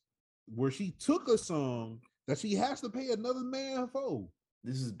this, where she took a song that she has to pay another man for.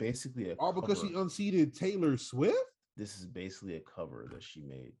 This is basically all because she unseated Taylor Swift. This is basically a cover that she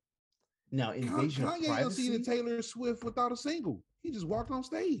made. Now, Invasion of Privacy. Kanye unseated Taylor Swift without a single. He just walked on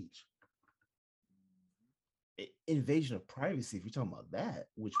stage. Invasion of Privacy, if you're talking about that,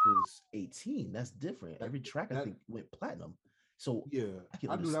 which was 18, that's different. Every track I think went platinum. So yeah,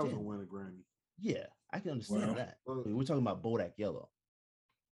 I knew that was gonna win a Grammy. Yeah, I can understand that. We're talking about Bodak Yellow.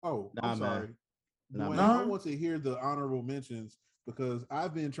 Oh, I'm sorry. I want to hear the honorable mentions because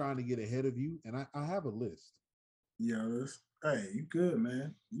I've been trying to get ahead of you, and I have a list. Yeah, hey, you good,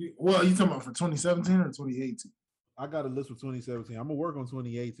 man? You talking about for 2017 or 2018? I got a list for 2017. I'm gonna work on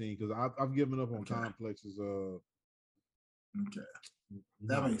 2018 because I've given up on Complex's. Okay,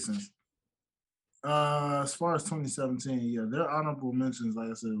 that makes sense. As far as 2017, yeah, their honorable mentions, like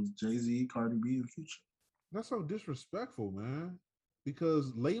I said, was Jay-Z, Cardi B, and Future. That's so disrespectful, man.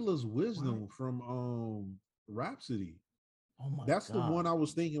 Because Layla's Wisdom from Rhapsody. Oh my That's God. The one I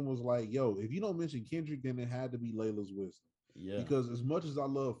was thinking was like, yo, if you don't mention Kendrick, then it had to be Layla's Wisdom. Yeah. Because as much as I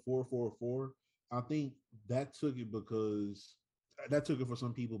love 444, I think that took it for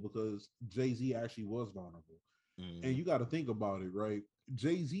some people because Jay-Z actually was vulnerable. Mm-hmm. And you got to think about it, right?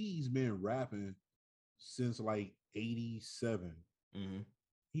 Jay-Z's been rapping since like 87. Mm-hmm.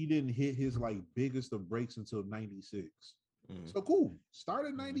 He didn't hit his like biggest of breaks until 96. So cool.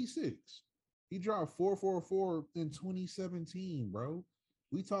 Started 96. He dropped 444 in 2017, bro.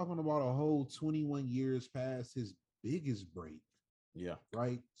 We talking about a whole 21 years past his biggest break. Yeah.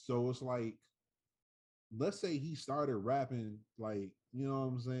 Right. So it's like, let's say he started rapping like, you know what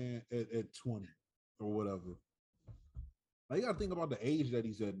I'm saying, at 20 or whatever. Like, you gotta think about the age that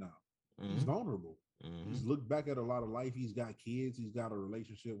he's at now. He's vulnerable. He's looked back at a lot of life. He's got kids. He's got a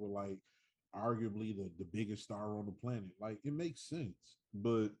relationship with like arguably the biggest star on the planet. Like, it makes sense.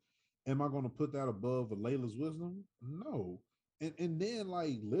 But am I going to put that above a Layla's Wisdom? No. And then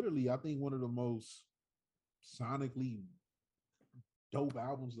like literally, I think one of the most sonically dope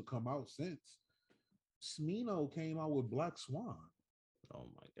albums to come out since Smino came out with Black Swan. Oh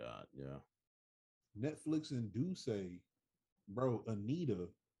my God. Yeah. Netflix and Duce, bro, Anita,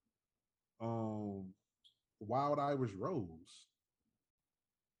 Wild Irish Rose.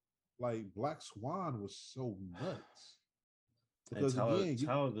 Like, Black Swan was so nuts. Because Tyler,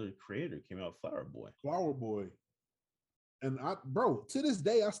 the Creator, came out Flower Boy. Flower Boy. And bro, to this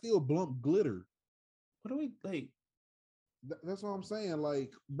day, I still blump Glitter. What do we like? That's what I'm saying.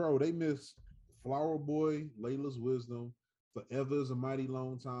 Like, bro, they miss Flower Boy, Layla's Wisdom, Forever is a Mighty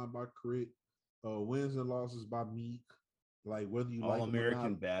Long Time by Crit, Wins and Losses by Meek. Like, whether you All like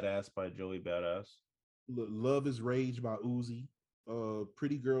American Badass by Joey Badass. Love is Rage by Uzi.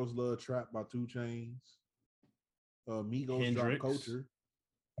 Pretty Girls Love Trap by 2 Chainz. Migos Drop Culture.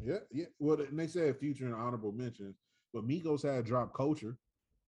 Yeah. Well, they said Future and honorable mentions, but Migos had Drop Culture.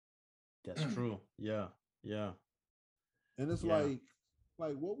 That's true. Yeah. And it's like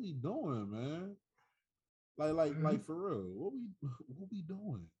what we doing, man? Like for real, what we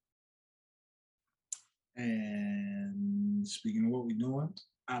doing? And speaking of what we doing,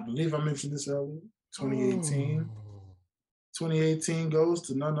 I believe I mentioned this earlier. 2018. 2018 goes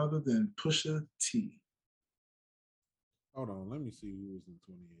to none other than Pusha T. Hold on, let me see who was in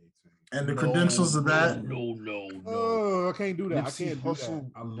 2018. And the credentials of that. No. Oh, I can't do that. Nipsey I can't Hussle,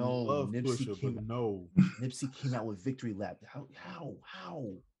 do that. I love Pusha, but no. Nipsey came out with Victory Lap. How?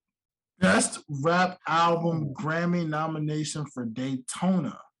 Best rap album Grammy nomination for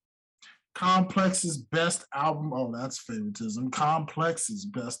Daytona. Complex's best album. Oh, that's favoritism. Complex's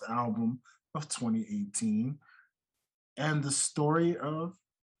best album of 2018. And the story of,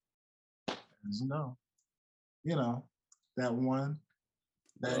 as you know, that one,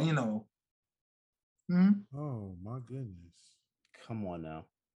 that, Oh, my goodness. Come on now.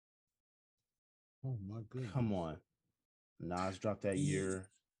 Oh, my goodness. Come on. Nas dropped that year.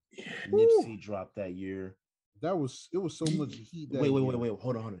 Yeah. Nipsey dropped that year. It was so much heat. Wait.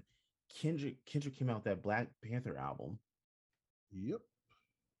 Hold on. Kendrick came out with that Black Panther album. Yep.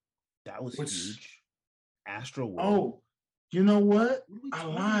 That was huge. Astro World. Oh, you know what? I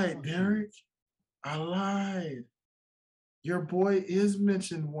lied, Derek. I lied. Your boy is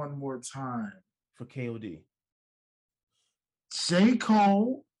mentioned one more time. For KOD. J.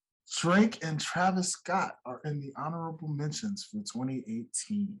 Cole, Drake, and Travis Scott are in the honorable mentions for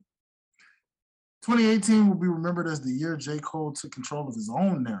 2018. 2018 will be remembered as the year J. Cole took control of his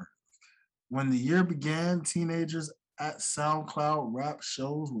own narrative. When the year began, teenagers at SoundCloud rap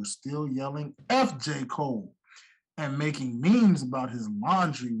shows were still yelling F J. Cole and making memes about his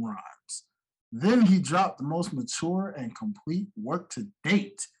laundry rhymes. Then he dropped the most mature and complete work to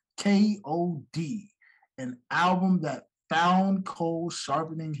date, KOD, an album that found Cole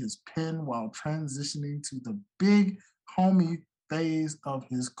sharpening his pen while transitioning to the big homie phase of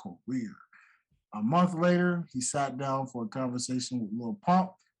his career. A month later, he sat down for a conversation with Lil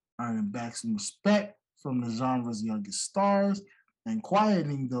Pump, earning back some respect from the genre's youngest stars and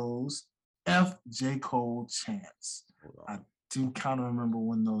quieting those F. J. Cole chants. I do kind of remember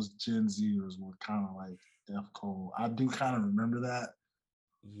when those Gen Zers were kind of like F. Cole. I do kind of remember that.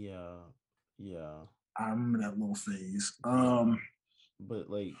 Yeah. I remember that little phase. But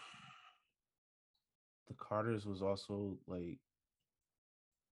like the Carters was also like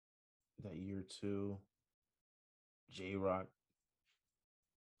that year too. J-Rock,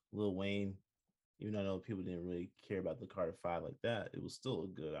 Lil Wayne, even though I know people didn't really care about the Carter 5 like that, it was still a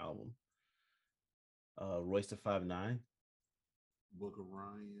good album. Royce da 5'9", Book of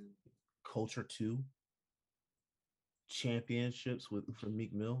Ryan, Culture 2, Championships for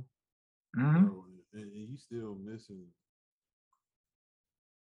Meek Mill. Mm-hmm. Bro, and you still missing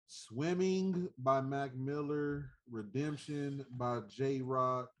Swimming by Mac Miller, Redemption by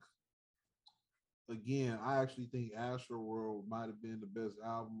J-Rock. Again, I actually think Astroworld might have been the best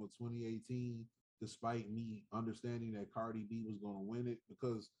album of 2018, despite me understanding that Cardi B was going to win it,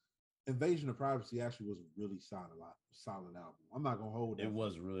 because Invasion of Privacy actually was a really solid album. I'm not going to hold that. It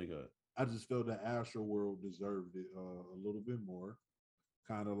was really good. I just felt that Astro World deserved it a little bit more.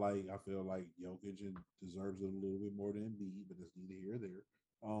 Kind of like I feel like Jokic deserves it a little bit more than Embiid, but it's neither here or there.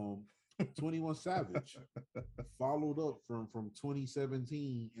 21 Savage followed up from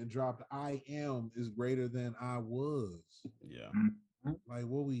 2017 and dropped I Am is greater than I was. Yeah. Like,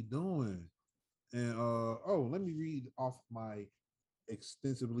 what we doing? And let me read off my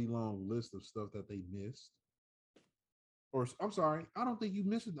extensively long list of stuff that they missed. Or I'm sorry, I don't think you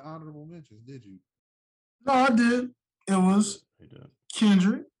missed the honorable mentions, did you? No, I did. It was He did.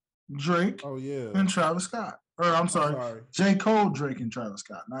 Kendrick, Drake, Oh yeah, and Travis Scott. Or I'm sorry, J. Cole, Drake, and Travis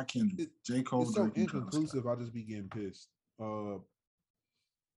Scott, not Kendrick. J. Cole, It's so Drake, and Travis Scott. inconclusive. I just be getting pissed.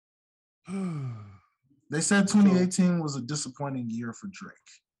 They said 2018 was a disappointing year for Drake,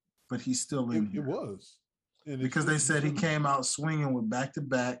 but he's still in here. It was. And because they said he came out swinging with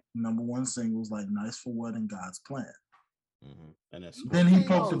back-to-back #1 singles like "Nice for What" and "God's Plan." And then he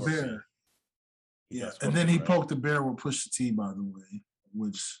poked the bear. Scorpion. Yeah, Scorpion, and then he right? poked the bear with Pusha T, by the way,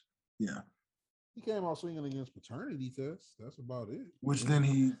 which, yeah. He came out swinging against paternity tests. That's about it. Which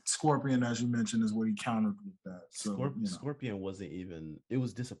then Scorpion, as you mentioned, is what he countered with that. So Scorpion wasn't even. It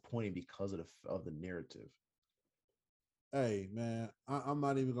was disappointing because of the narrative. Hey man, I'm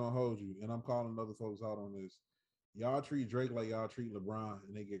not even gonna hold you, and I'm calling other folks out on this. Y'all treat Drake like y'all treat LeBron,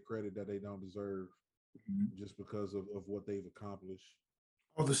 and they get credit that they don't deserve just because of what they've accomplished.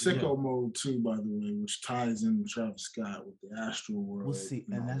 Oh, the sicko mode too, by the way, which ties in with Travis Scott with the Astro World. Well, see,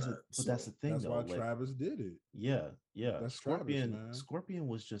 and that's the thing. That's though, why like, Travis did it. Yeah. That's Scorpion. Travis, man. Scorpion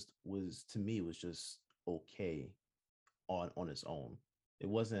was just okay on its own. It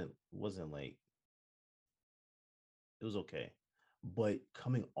wasn't like it was okay, but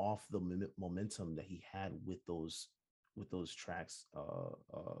coming off the momentum that he had with those tracks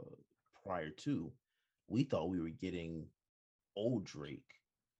prior to, we thought we were getting old Drake.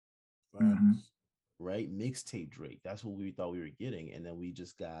 Right, mixtape Drake. That's what we thought we were getting, and then we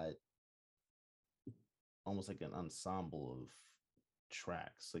just got almost like an ensemble of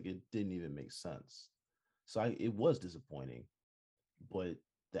tracks. Like, it didn't even make sense. So it was disappointing, but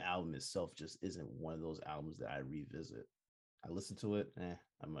the album itself just isn't one of those albums that I revisit. I listen to it,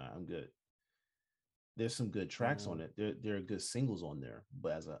 I'm good. There's some good tracks on it. There are good singles on there,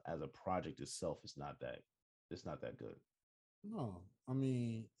 but as a project itself, it's not that good. No, I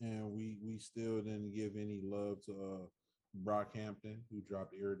mean, and we still didn't give any love to Brockhampton, who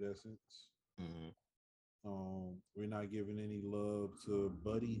dropped Iridescence. We're not giving any love to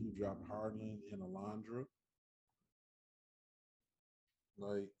Buddy, who dropped Hardland and Alondra.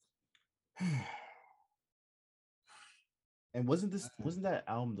 Like, and wasn't that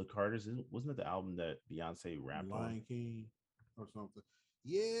album the Carters? Wasn't that the album that Beyonce rapped on? Lion King or something?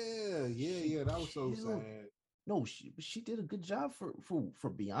 Yeah. That was so sad. No, she did a good job for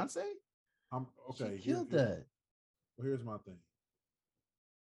Beyonce. Okay. She killed that. Well, here's my thing,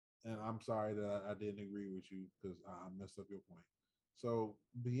 and I'm sorry that I didn't agree with you because I messed up your point. So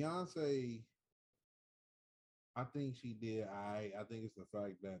Beyonce, I think she did. I think it's the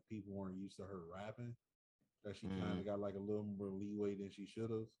fact that people weren't used to her rapping, that she kind of got like a little more leeway than she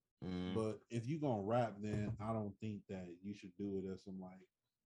should have. But if you're gonna rap, then I don't think that you should do it as some like,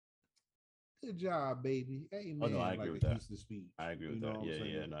 good job, baby. Hey man, I agree with that. Speech. I agree with that.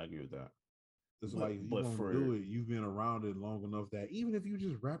 Yeah, no, I agree with that. It's like, if you don't do it, you've been around it long enough that even if you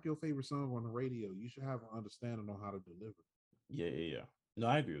just rap your favorite song on the radio, you should have an understanding on how to deliver. Yeah. No,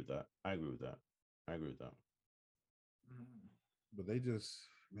 I agree with that. But they just,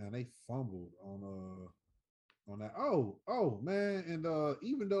 man, they fumbled on that. Oh man, and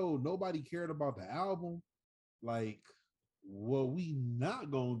even though nobody cared about the album, like, what we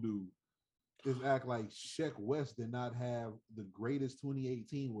not gonna do is act like Sheck West did not have the greatest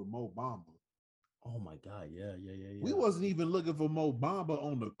 2018 with Mo Bamba. Oh my God, yeah. We wasn't even looking for Mo Bamba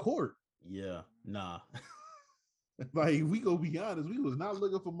on the court. Yeah, nah. Like, we go be honest, we was not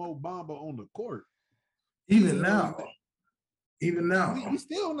looking for Mo Bamba on the court. Even now, we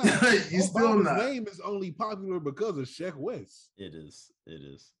still not. You still not. Name is only popular because of Sheck West. It is.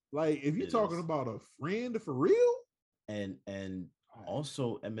 Like, if you're talking about a friend for real, and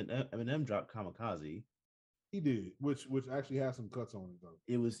also Eminem dropped Kamikaze. He did, which actually has some cuts on it though.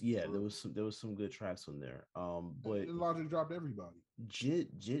 It was there was some good tracks on there. But Logic dropped everybody.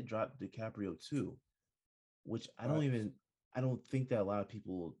 Jit dropped DiCaprio too, which I don't think that a lot of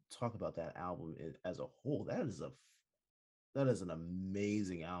people talk about that album as a whole. That is an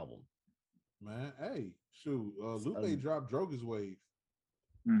amazing album, man. Hey, shoot, Lupe dropped Droga's Wave.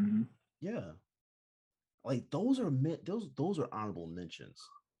 Yeah, like those are honorable mentions.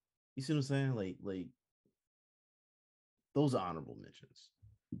 You see what I'm saying? Like those are honorable mentions.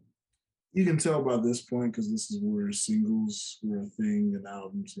 You can tell by this point because this is where singles were a thing and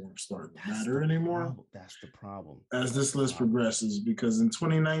albums weren't starting to matter anymore. That's the problem. As this list progresses, because in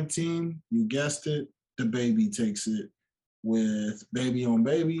 2019, you guessed it, DaBaby takes it with Baby on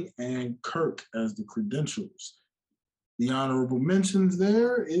Baby and Kirk as the credentials. The honorable mentions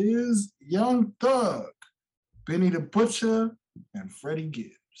there is Young Thug, Benny the Butcher, and Freddie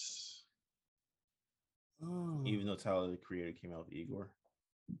Gibbs. Even though Tyler the Creator came out with Igor.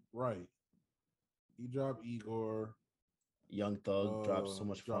 Right. He dropped Igor. Young Thug dropped So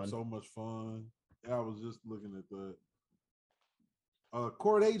Much Fun. So Much Fun. I was just looking at that.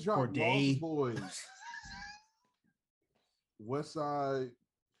 Corday dropped Lost Boys. West Side.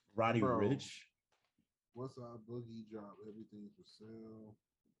 Roddy Ricch. West Side Boogie dropped Everything's for Sale.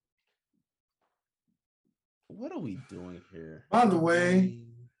 What are we doing here? By the way,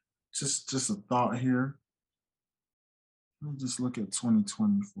 just a thought here. Let me just look at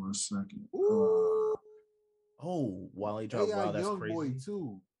 2020 for a second. Wally dropped Wow, that's crazy. Boy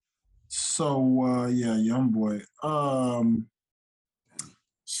too. So yeah, Young Boy.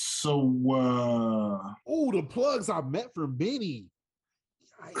 The plugs I met from Benny.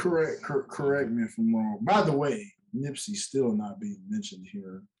 Correct me if I'm wrong. By the way, Nipsey's still not being mentioned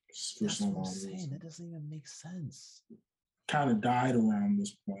here for That's some what I'm reason. saying. That doesn't even make sense. Kind of died around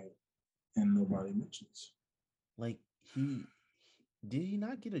this point, and nobody mentions. Like did he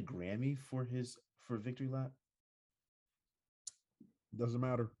not get a Grammy for Victory Lap? Doesn't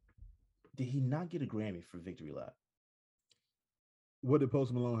matter. Did he not get a Grammy for Victory Lap? What did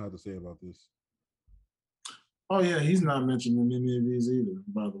Post Malone have to say about this? Oh yeah, he's not mentioned in any of these either,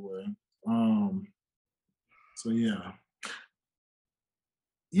 by the way. So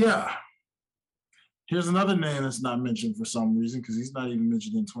yeah. Here's another name that's not mentioned for some reason because he's not even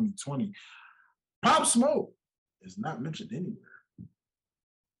mentioned in 2020. Pop Smoke is not mentioned anywhere.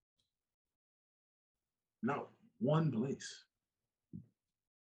 No, one place.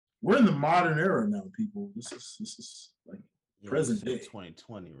 We're in the modern era now, people. This is like present day.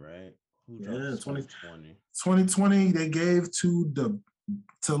 2020, right? Yeah, 2020 they gave to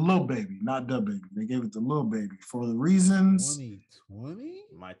Lil Baby, not DaBaby. They gave it to Lil Baby for the reasons. 2020?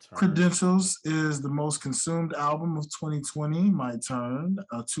 My Turn. Credentials is the most consumed album of 2020. My Turn,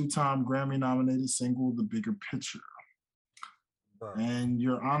 a 2-time Grammy-nominated single, The Bigger Picture. Right. And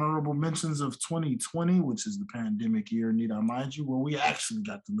your honorable mentions of 2020, which is the pandemic year, need I mind you, where we actually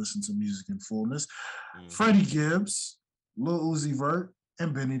got to listen to music in fullness. Freddie Gibbs, Lil Uzi Vert,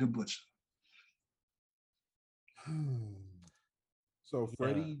 and Benny the Butcher. So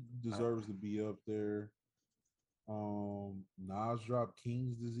Freddie deserves to be up there. Nas dropped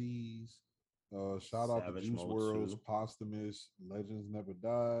King's Disease. Shout out to Juice WRLD's Posthumous, Legends Never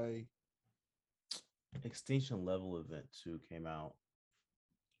Die. Extinction Level Event 2 came out.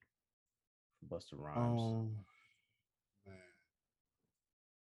 Busta Rhymes. Man.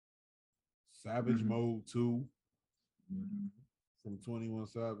 Savage Mode 2 from 21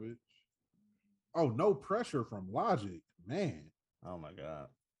 Savage. Oh, No Pressure from Logic. Man. Oh my God.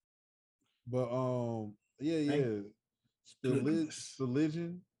 But yeah.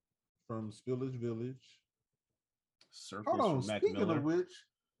 Spilligion from Spillage Village. Circles hold on, from Mac speaking Miller. of which,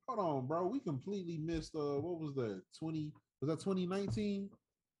 hold on, bro. We completely missed what was that? Was that 2019?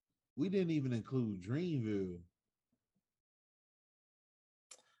 We didn't even include Dreamville.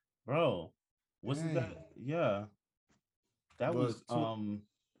 Bro, wasn't that that was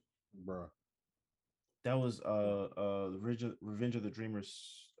bro. That was Revenge of the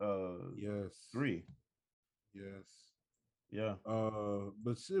Dreamers yes 3. Yes. Yeah.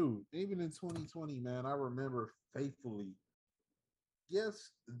 But shoot, even in 2020, man, I remember faithfully.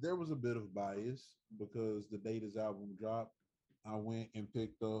 Yes, there was a bit of bias because the day this album dropped, I went and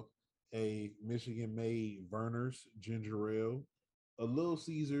picked up a Michigan-made Verner's Ginger Ale, a Little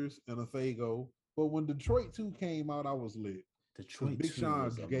Caesars, and a Faygo. But when Detroit 2 came out, I was lit. Detroit Big 2 Sean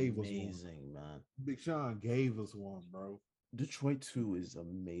is gave amazing, us one. man. Big Sean gave us one, bro. Detroit 2 is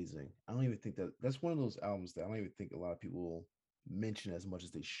amazing. I don't even think that's one of those albums that I don't even think a lot of people will mention as much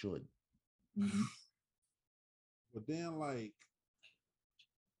as they should. Mm-hmm. But then, like,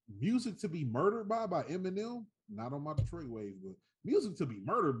 Music to Be Murdered by Eminem, not on my Detroit wave, but Music to Be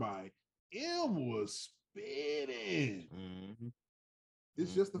Murdered by M was spitting. Mm-hmm.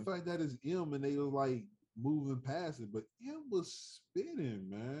 It's just the fact that it's M and they was like moving past it, but M was spitting,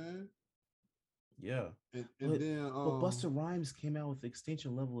 man. Yeah, and then but Busta Rhymes came out with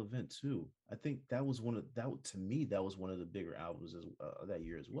Extinction Level Event 2. I think that was one of to me that was one of the bigger albums that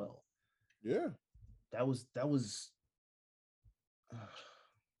year as well. Yeah, that was.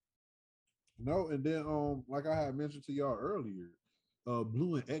 No, and then like I had mentioned to y'all earlier,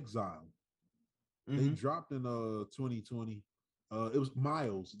 Blue in Exile They Mhm. dropped in 2020. It was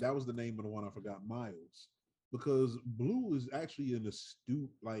Miles. That was the name of the one I forgot. Miles. Because Blue is actually an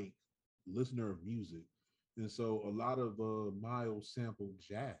astute like listener of music. And so a lot of Miles sampled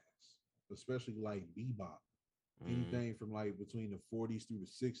jazz, especially like bebop, Mm. anything from like between the 40s through the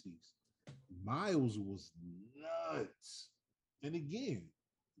 60s. Miles was nuts. And again,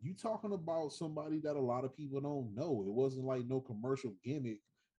 you talking about somebody that a lot of people don't know. It wasn't like no commercial gimmick.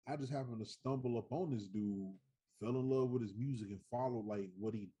 I just happened to stumble upon this dude, fell in love with his music, and followed like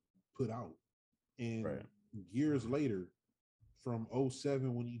what he put out. And Right. years later, from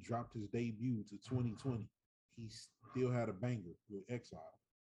 '07 when he dropped his debut to 2020, he still had a banger with Exile.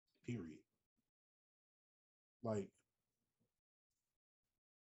 Period. Like,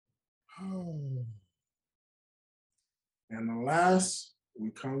 oh, And the last, we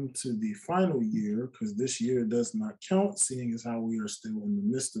come to the final year because this year does not count, seeing as how we are still in the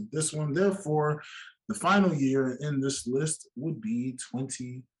midst of this one. Therefore, the final year in this list would be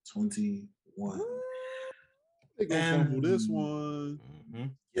 2021. they gonna fumble this And one.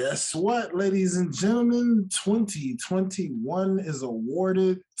 Mhm. guess what, ladies and gentlemen? 2021 is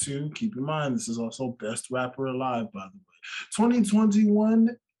awarded to, keep in mind, this is also Best Rapper Alive, by the way.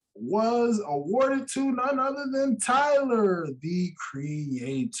 2021 was awarded to none other than Tyler, the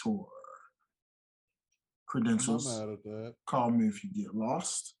Creator. I'm not Credentials, mad at that. call me if you get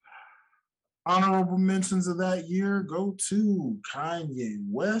lost. Honorable mentions of that year go to Kanye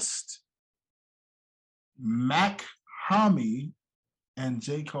West, Mac Hami, and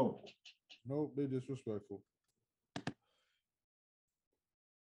J. Cole. Nope, they disrespectful.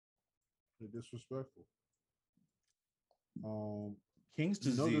 They disrespectful. Um, King's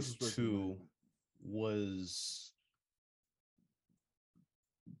no Disease disrespect to 2 Mac. was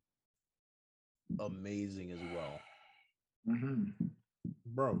amazing as well. Mhm.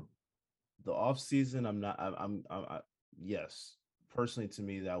 Bro. The off season, I'm not. Yes, personally, to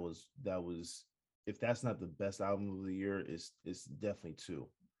me, that was if that's not the best album of the year, it's definitely two.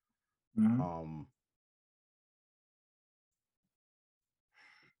 Mhm.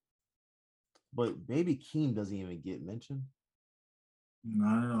 But Baby Keem doesn't even get mentioned.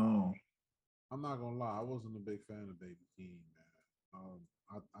 Not at all. I'm not gonna lie, I wasn't a big fan of Baby King, man.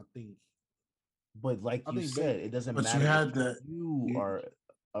 I think But like I you think said, Baby, it doesn't But you matter if had that. you you, are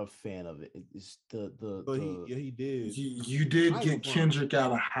a fan of it. It's but the he did. You I did ain't get gonna front. Kendrick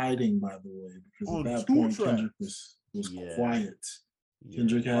out of hiding, by the way, because at On that 2 point Kendrick tracks. was Yeah. quiet. yeah,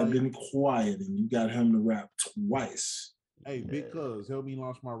 Kendrick had Like, been quiet, and you got him to rap twice. Hey, yeah, because help me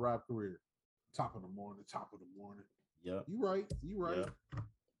launch my rap career. Top of the morning, top of the morning. yep, You right, you right.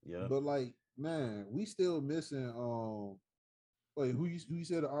 yep. But like, man, we still missing. Wait, who you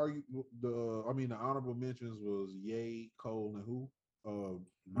said the argue the? I mean, the honorable mentions was Ye, Cole, and who?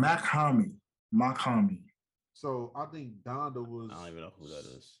 Mac Hami. Mac Hami. So I think Donda was. I don't even know who that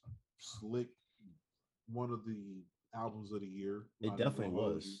is. Slick, one of the albums of the year. It definitely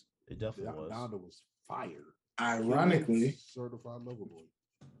was. It definitely was. Donda was fire. Ironically, Certified Lover Boy.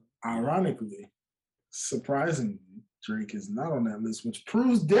 ironically, surprisingly, Drake is not on that list, which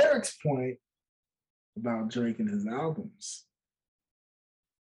proves Derek's point about Drake and his albums.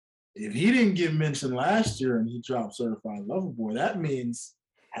 If he didn't get mentioned last year and he dropped Certified Lover Boy, that means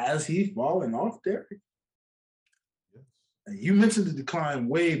has he fallen off, Derek? Yes. And you mentioned the decline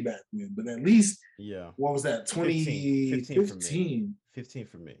way back when, but at least Yeah. what was that? 2015. 15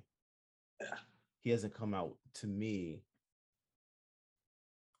 for me. Yeah. He hasn't come out to me.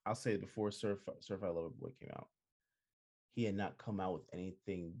 I'll say before Certified Lover Boy came out, he had not come out with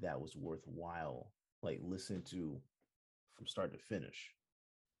anything that was worthwhile, like listen to from start to finish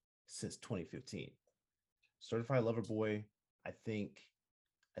since 2015. Certified Lover Boy, I think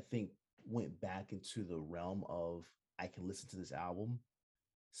went back into the realm of I can listen to this album.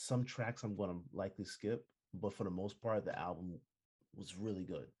 Some tracks I'm going to likely skip, but for the most part, the album was really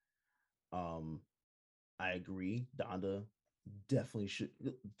good. I agree. Donda definitely should.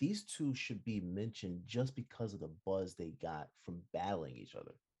 These two should be mentioned just because of the buzz they got from battling each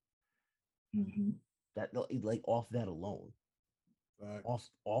other. Mhm. That like off that alone,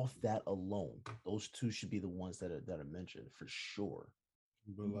 Facts. off that alone, those two should be the ones that are mentioned for sure.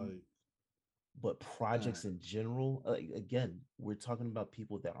 But like, But projects in general, again, we're talking about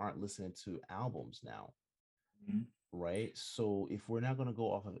people that aren't listening to albums now, Mhm. right? So if we're not going to go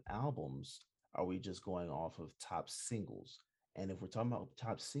off of albums, are we just going off of top singles? And if we're talking about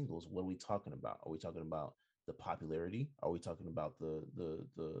top singles, what are we talking about? Are we talking about the popularity? Are we talking about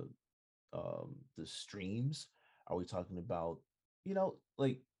the streams? Are we talking about,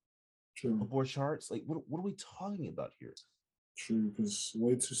 like True. Billboard charts? Like what are we talking about here? True, because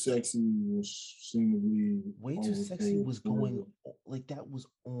Way Too Sexy was seemed to be Way Too Sexy overplayed was horribly going like that was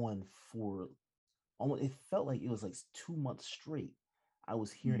on for almost, it felt like it was like 2 months straight. I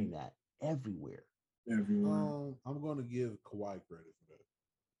was hearing that everywhere. everywhere. I'm gonna give Kawhi credit for that.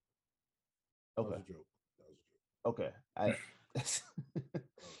 That Okay. was a joke. That was a joke. Okay. I That was a joke.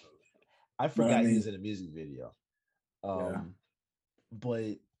 I But I forgot he mean, was in a music video. yeah.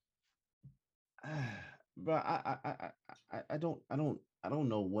 But but I don't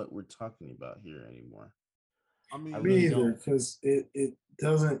know what we're talking about here anymore. I I mean, Me really either, don't. because it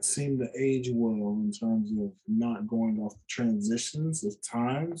doesn't seem to age well in terms of not going off the transitions of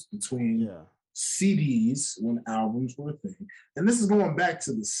times between Yeah. CDs when albums were a thing. And this is going back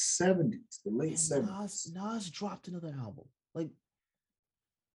to the 70s, the late And 70s. Nas dropped another album. Like,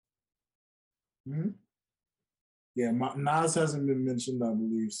 Mhm. Yeah, Nas hasn't been mentioned, I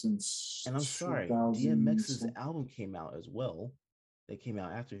believe, since and I'm sorry, 2000. DMX's album came out as well. They came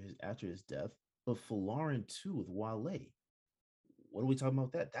out after his death. But Falarin 2 with Wale. What are we talking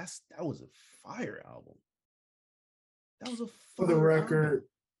about that? That was a fire album. That was a For the fire record, album.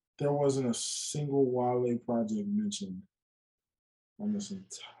 there wasn't a single Wale project mentioned on this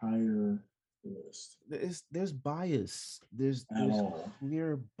entire list There's bias. at There's all.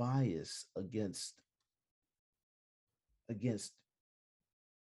 clear bias against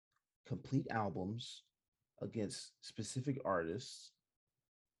complete albums, against specific artists.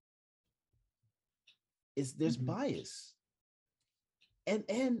 There's Mhm. bias.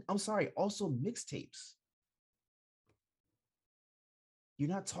 And I'm sorry, also mixtapes. You're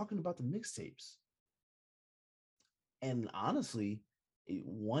not talking about the mixtapes. And honestly,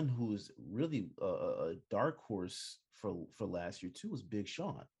 one who's really a dark horse for last year too was Big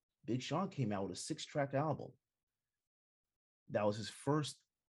Sean. Big Sean came out with a 6-track album. That was his first,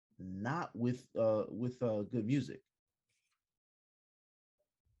 not with good music.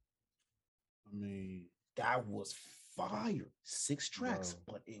 I mean, That was fire. 6 tracks,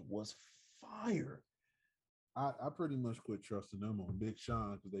 bro, but it was fire. I pretty much quit trusting them on Big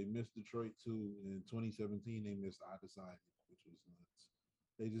Sean because they missed Detroit too. In 2017, they missed I Decided, which was nuts.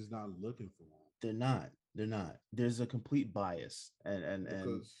 They just not looking for one They're not. They're not. There's a complete bias, and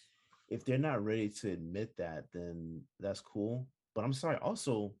because if they're not ready to admit that, then that's cool. But I'm sorry.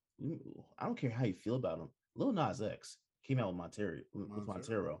 Also, I don't care how you feel about him. Lil Nas X came out with Montero.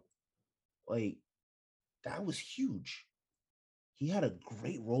 Montero. Like, that was huge. He had a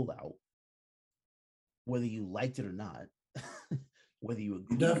great rollout, whether you liked it or not, whether you He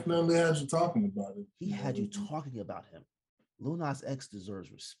agreed. definitely had you talking about it. He had you talking about him. Lil Nas X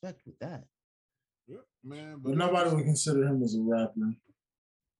deserves respect with that. Yeah, man, But but nobody would consider him as a rapper.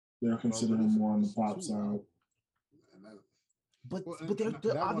 They'll well, consider but him more on the it's pop two side. albums. And that, But well, but they're and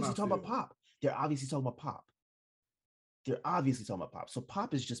they're that one I obviously talking about feel. pop. They're obviously talking about pop. They're obviously talking about pop. So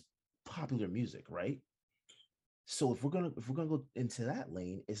pop is just popular music, right? So if we're gonna go into that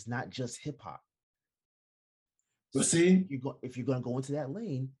lane, it's not just hip hop. But So see, if you're gonna go into that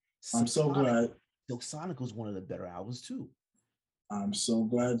lane, I'm so glad. Silk Sonic was one of the better albums too. I'm so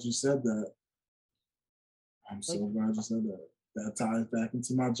glad you said that. I'm Like, so glad you said that. That ties back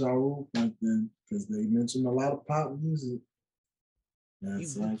into my Ja Rule point then, because they mentioned a lot of pop music.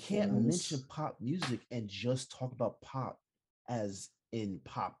 That's you like can't mention pop music and just talk about pop as in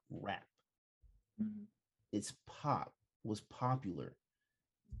pop rap. Mhm. It's pop was popular,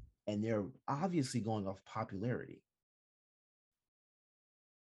 and they're obviously going off popularity.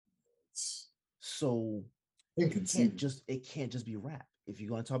 It's So inconceivable. it can't just be rap. If you're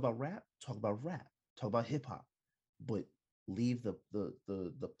going to talk about rap, talk about rap, talk about hip hop, but leave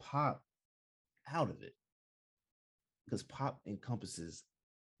the pop out of it, because pop encompasses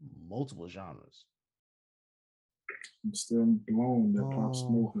multiple genres. I'm still blown that Pop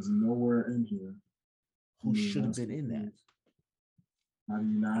Smoke Oh, is nowhere in here. who should have been in that? How do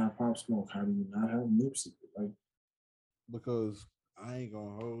you not have Pop Smoke? How do you not have Nipsey? Like, Because I ain't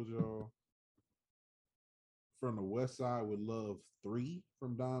gonna hold y'all. From the West Side with Love 3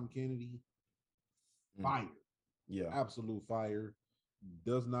 from Dom Kennedy. Fire. Yeah. Absolute fire.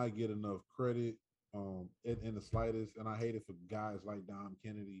 Does not get enough credit in the slightest. And I hate it for guys like Dom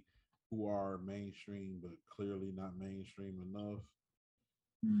Kennedy who are mainstream but clearly not mainstream enough.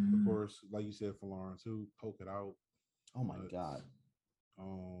 Of course, like you said, for Lawrence too, Poke It Out. Oh my God.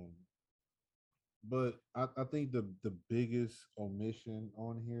 Um, but I think the biggest omission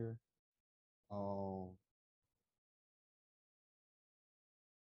on here,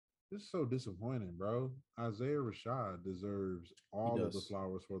 this is so disappointing, bro. Isaiah Rashad deserves all of the does.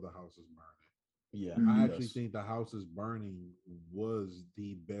 flowers for The House is Burning. Yeah. I he actually does. think The House is Burning was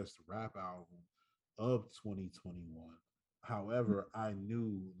the best rap album of 2021. However, I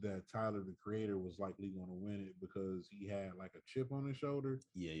knew that Tyler the Creator was likely going to win it because he had like a chip on his shoulder.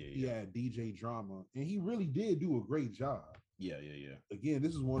 Yeah, He had DJ Drama, and he really did do a great job. yeah. Again,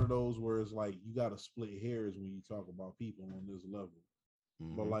 this is one of those where it's like you got to split hairs when you talk about people on this level.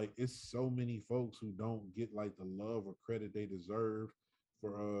 But Mhm. like, it's so many folks who don't get like the love or credit they deserve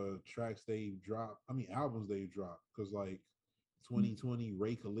for tracks they've dropped. I mean, albums they've dropped. Because like 2020,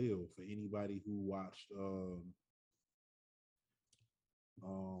 Ray Khalil, for anybody who watched um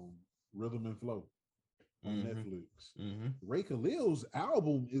Rhythm and Flow on Mhm. Netflix. Mhm. Ray Khalil's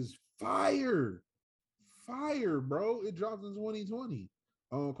album is fire. Fire, bro. It dropped in 2020.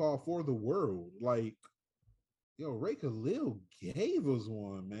 Called For the World. Like, yo, Ray Khalil gave us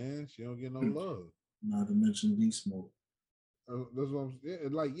one, man. She don't get no love. Not to mention D Smoke. That's what I'm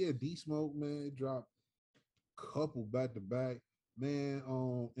saying. Like, yeah, D Smoke, man, it dropped couple back to back. Man,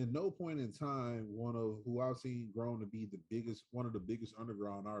 in no point in time, one of who I've seen grown to be the biggest, one of the biggest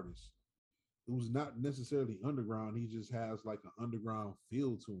underground artists, who's not necessarily underground. He just has like an underground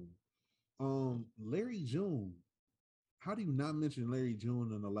feel to him. Larry June. How do you not mention Larry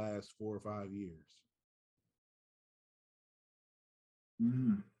June in the last 4 or 5 years?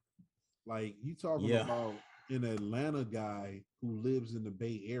 Mm. Like, you talking Yeah. about an Atlanta guy who lives in the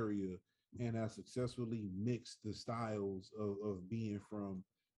Bay Area and has successfully mixed the styles of being from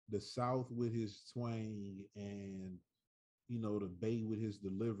the South with his twang and the Bay with his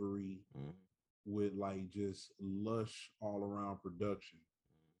delivery Mhm. with like just lush all around production,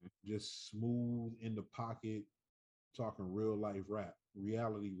 just smooth in the pocket, talking real life rap,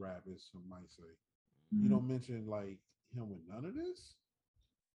 reality rap, as some might say. You Mm. don't mention like him with none of this.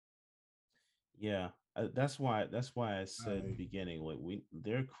 Yeah. That's why I said in the I beginning, like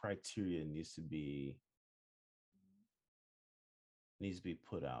their criteria needs to be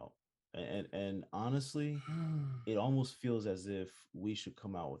put out. And honestly, it almost feels as if we should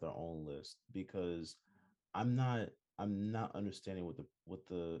come out with our own list because I'm not I'm not understanding what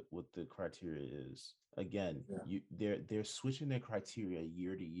the criteria is. Again, Yeah. they're switching their criteria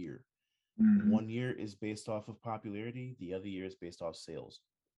year to year. Mm-hmm. One year is based off of popularity, the other year is based off sales.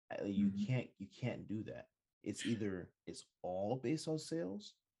 You Mm-hmm. can't do that. It's either it's all based on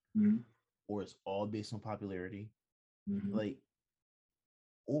sales Mm-hmm. or it's all based on popularity. Mm-hmm. Like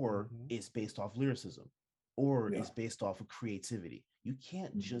or mm-hmm. it's based off lyricism or Yeah. it's based off of creativity.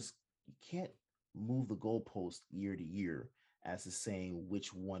 Mm-hmm. You can't move the goalpost year to year as to saying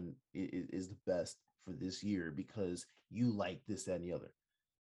which one is the best for this year because you like this, that, and the other.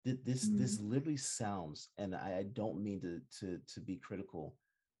 This Mm-hmm. literally sounds, and I don't mean to be critical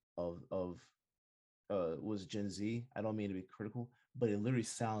of was Gen Z. I don't mean to be critical, but it literally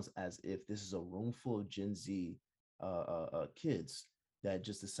sounds as if this is a room full of Gen Z kids that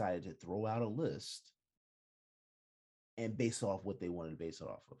just decided to throw out a list and base off what they wanted to base it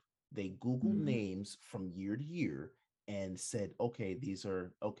off of. They Googled Mm-hmm. names from year to year and said, okay, these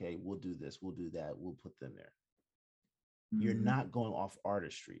are okay, we'll do this, we'll do that, we'll put them there. You're Mm-hmm. not going off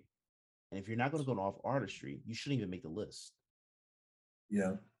artistry. And if you're not going to go off artistry, you shouldn't even make the list.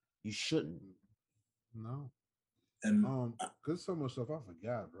 Yeah. You shouldn't. No. And Cause so much stuff I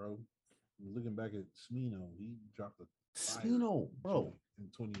forgot, bro. Looking back at Smino, he dropped a fire Spino, bro.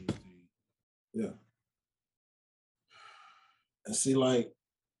 joint in 2018. yeah. And see, like,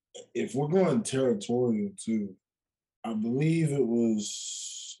 if we're going territorial too, I believe it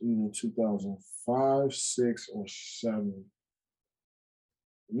was 2005, six, or seven.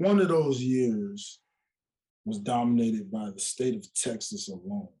 One of those years was dominated by the state of Texas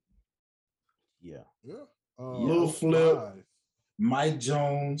alone. Yeah. Yeah. Yeah. Lil Flip, 05, Mike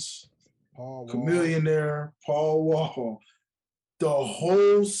Jones, Paul Wall. Chamillionaire, Paul Wall, the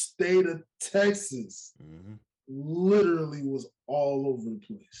whole state of Texas Mm-hmm. literally was all over the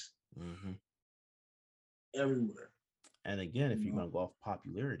place, Mm-hmm. everywhere. And again, if You you're know, going to go off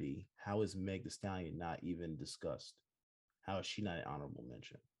popularity, how is Meg The Stallion not even discussed? How is she not an honorable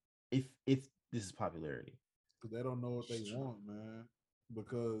mention? If this is popularity, Because they don't know what they It's true. want, man.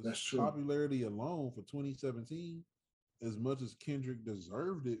 Because That's true. popularity alone for 2017, as much as Kendrick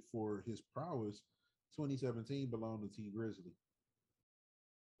deserved it for his prowess, 2017 belonged to T Grizzly.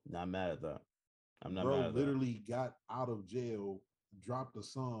 not mad at that. I'm not Bro mad at that. literally got out of jail, dropped a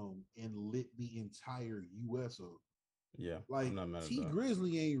song, and lit the entire US up. Yeah, I'm Like, not mad at T that.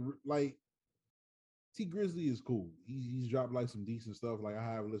 Grizzly ain't like T Grizzly is cool. He's dropped like some decent stuff. Like, I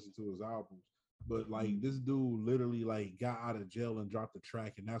have listened to his albums, but like this dude literally like got out of jail and dropped a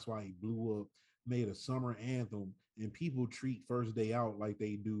track, and that's why he blew up. Made a summer anthem, and people treat First Day Out like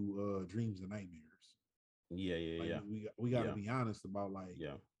they do Dreams and Nightmares. Yeah, yeah, Like, yeah, we got to yeah, be honest about, like,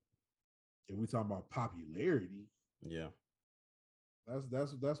 yeah, if we talk about popularity, yeah.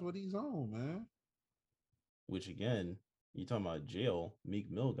 That's what he's on, man. Which again, you talking about jail?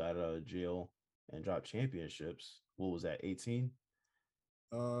 Meek Mill got out of jail and dropped championships. What was that? 18,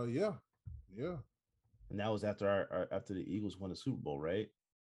 Yeah, yeah. and that was after after the Eagles won the Super Bowl, right?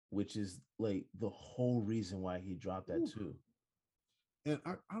 Which is like the whole reason why he dropped that Ooh. too. And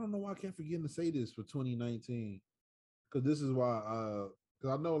I don't know why I kept forgetting to say this for 2019 because this is why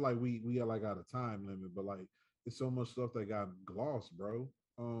because I know like we got like got a time limit, but like it's so much stuff that got glossed, bro.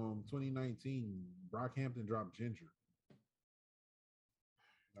 2019, Brockhampton dropped Ginger.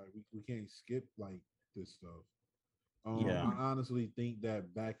 Like we can't skip like this stuff. Yeah, I honestly think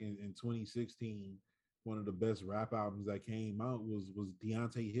that back in 2016, one of the best rap albums that came out was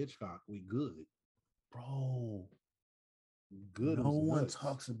Deontay Hitchcock. We good. bro. Good No was one nuts.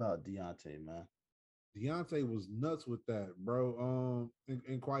 talks about Deontay, man. Deontay was nuts with that, bro.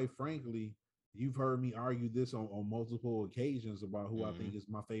 And quite frankly, you've heard me argue this on multiple occasions about who I Mm-hmm. think is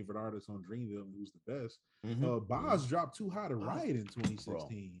my favorite artist on Dreamville and who's the best. Mm-hmm. Boz dropped Too High to Riot in Bro,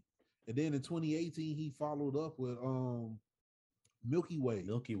 2016. And then in 2018, he followed up with Milky Way.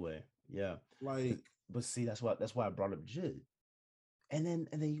 Milky Way. Yeah, but, Like, but see, that's why I brought up Jid. And then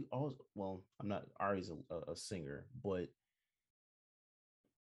you also, well, I'm not Ari's a singer, but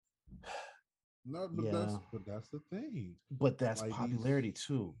no, yeah, but that's the thing. but that's Like these popularity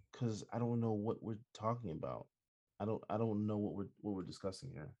too, because I don't know what we're talking about. I don't know what we're discussing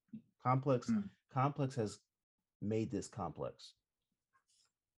here. Complex Mm, Complex has made this complex.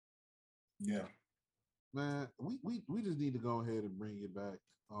 yeah. man, we just need to go ahead and bring it back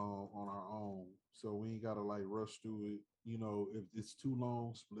on our own, so we ain't gotta like rush through it. You know, if it's too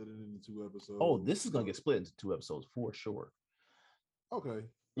long, split it into two Oh, episodes. this is gonna get split into 2 episodes for sure. Okay,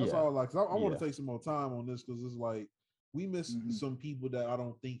 that's Yeah, all. Like, 'cause I want yeah. to take some more time on this because it's like we miss Hmm. some people that I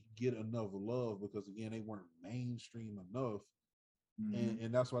don't think get enough love because again they weren't mainstream enough, Hmm.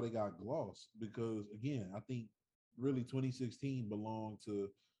 and that's why they got glossed. Because again, I think really 2016 belonged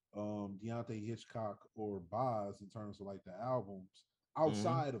to Deontay Hitchcock or Boz in terms of like the albums Hmm.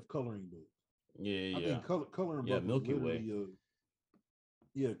 outside of Coloring Book. Yeah, I yeah, think Coloring yeah. Book was Milky Way. literally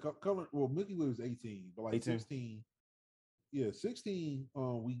a yeah color. Well, Milky Way was 18, but like 18. 16, yeah 16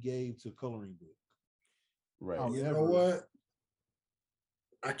 we gave to Coloring Book. Right. You know However, what?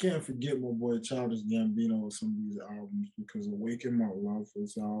 I can't forget my boy Childish Gambino with some of these albums because Awaken My Love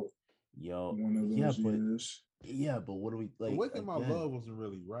was out Yo, one of yeah, those but years. yeah, but what do we like Awaken My again? Love wasn't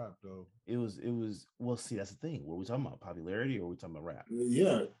really rap though. It was well, see, that's the thing. Were we talking about popularity or were we talking about rap?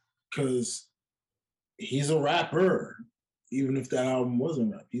 Yeah, because he's a rapper. Even if that album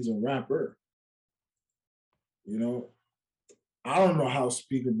wasn't rap, he's a rapper. You know, I don't know how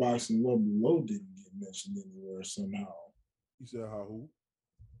Speaker Box and Love Below didn't get mentioned anywhere somehow. You said how who?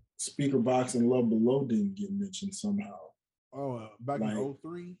 Speaker Box and Love Below didn't get mentioned somehow. Oh, back in Like,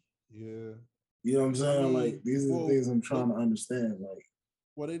 '03. Yeah. you know what I'm I saying? Like, mean, these are the well, things I'm they trying to understand.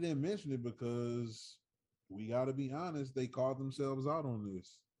 Like, they didn't mention it because we got to be honest. They called themselves out on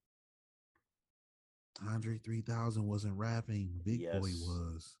this. Andre 3000 wasn't rapping. Big Boy Yes.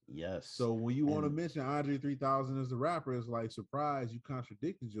 was. Yes. So when you want to And mention Andre 3000 as the rapper, it's like surprise you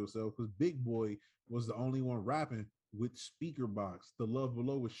contradicted yourself because Big Boy was the only one rapping with Speaker Box. The Love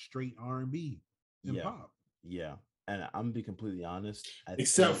Below was straight R&B and yeah, pop. yeah. And I'm gonna be completely honest. I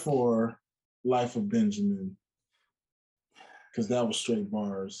except think for Life of Benjamin, because that was straight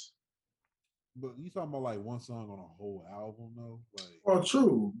bars. But you talking about like one song on a whole album though? Like, Well,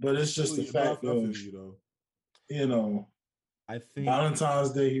 true, but it's just well, the yeah, but fact I of, feel you though. you know, I think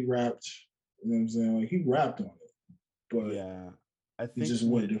Valentine's Day he rapped. You know what I'm saying? Like he rapped on it, but yeah. I he think just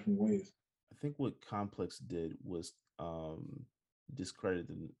went different ways. I think what Complex did was discredit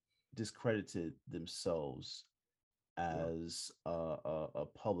them discredited themselves Yeah. as a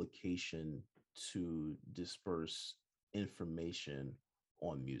publication to disperse information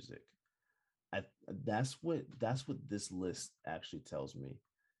on music. I that's what this list actually tells me.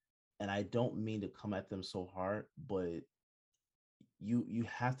 And I don't mean to come at them so hard, but you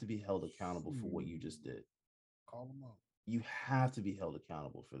have to be held accountable for what you just did. Call them out. You have to be held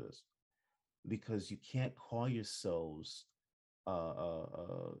accountable for this because you can't call yourselves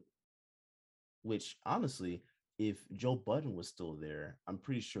which honestly, if Joe Budden was still there, I'm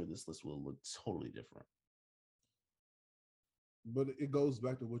pretty sure this list will look totally different. But it goes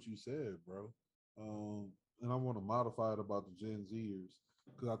back to what you said, bro. And I want to modify it about the Gen Zers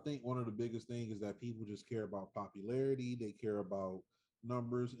because I think one of the biggest things is that people just care about popularity, they care about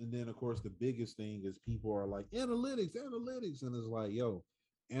numbers, and then of course the biggest thing is people are like analytics, and it's like, yo,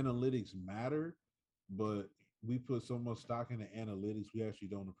 analytics matter, but we put so much stock into analytics, we actually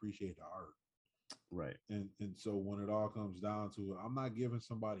don't appreciate the art. Right. And so when it all comes down to it, I'm not giving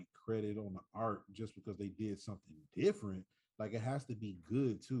somebody credit on the art just because they did something different. Like it has to be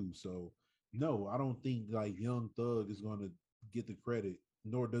good too. So no, I don't think like Young Thug is going to get the credit,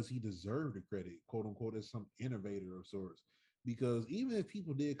 nor does he deserve the credit, quote unquote, as some innovator of sorts. Because even if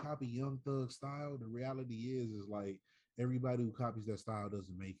people did copy Young Thug style, the reality is like everybody who copies that style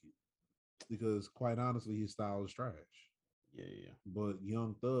doesn't make it. Because quite honestly, his style is trash. Yeah, yeah. But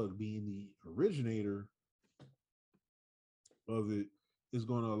Young Thug being the originator of it is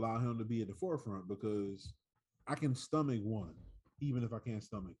going to allow him to be at the forefront because I can stomach one, even if I can't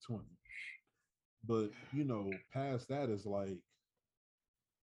stomach 20. But past that is like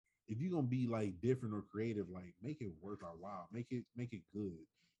if you're gonna be like different or creative, like make it worth our while. Make it good.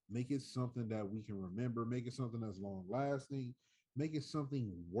 Make it something that we can remember. Make it something that's long lasting. Make it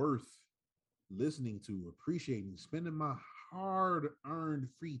something worth listening to, appreciating, spending my hard earned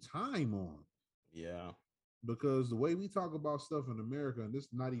free time on. Yeah. Because the way we talk about stuff in America, and this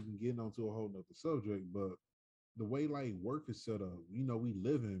is not even getting onto a whole nother subject, but the way like work is set up, we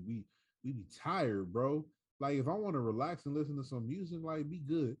live in, we be tired, bro. Like if I want to relax and listen to some music, like be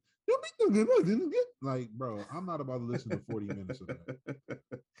good. Don't be good. Like, bro, I'm not about to listen to 40 minutes of that.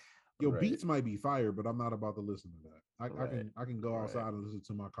 Yo, Right. beats might be fire, but I'm not about to listen to that. I Right. can I can go Right. outside and listen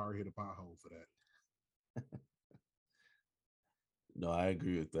to my car hit a pothole for that. No, I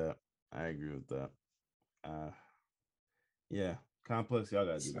agree with that. I agree with that. Uh yeah. Complex, y'all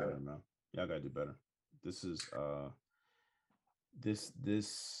gotta do better, man. Y'all gotta do better. This is this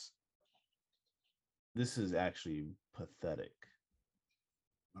this this is actually pathetic.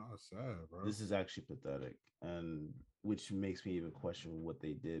 No, it's sad, bro. This is actually pathetic. And which makes me even question what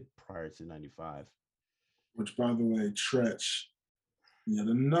they did prior to 95. Which, by the way, Tretch, yet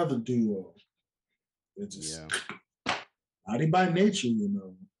another duo. It's just Yeah. naughty by nature,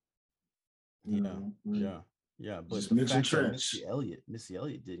 Yeah. Yeah. Yeah. But Just the mention fact that Tretch. Missy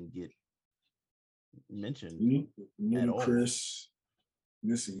Elliott didn't get mentioned at all. Ludacris,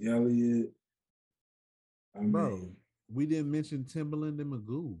 Missy Elliott. I Bro, mean, we didn't mention Timberland and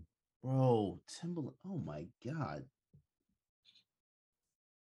Magoo. Bro, Timberland. Oh my God.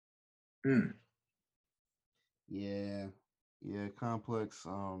 mm, Yeah. Yeah, complex.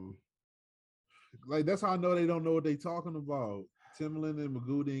 Like that's how I know they don't know what they talking about. Timberland and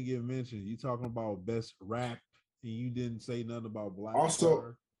Magoo didn't get mentioned. You talking about best rap, and you didn't say nothing about Black also,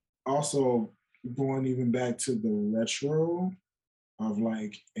 Star. also going even back to the retro of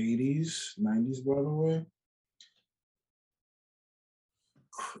like 80s, 90s, by the way.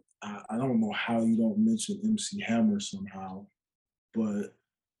 I don't know how you don't mention MC Hammer somehow, but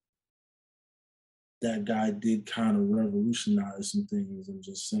that guy did kind of revolutionize some things. I'm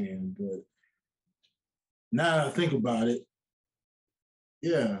just saying. But now that I think about it,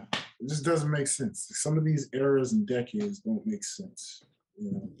 yeah, it just doesn't make sense. Some of these eras and decades don't make sense,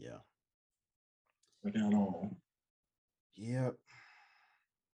 Yeah. like at all. Yep.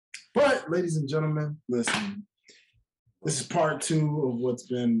 But, ladies and gentlemen, listen, this is part 2 of what's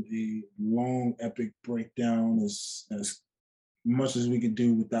been a long, epic breakdown as much as we could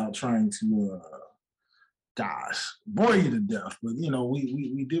do without trying to bore you to death. But we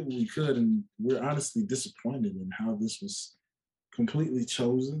did what we could, and we're honestly disappointed in how this was completely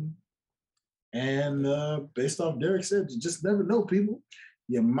chosen. And based off Derek said, you just never know, people.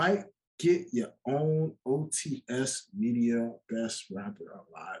 You might get your own OTS Media Best Rapper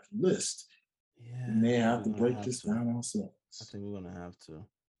Alive list. Yeah. We may have to break this down ourselves. I think we're gonna have to.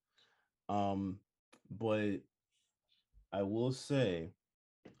 But I will say,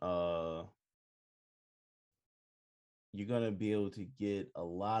 you're gonna be able to get a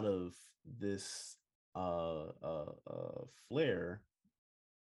lot of this flair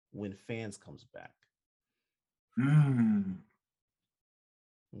when Fans comes back.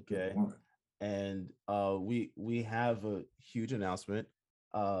 Okay. And we have a huge announcement.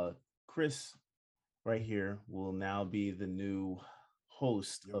 Chris right here will now be the new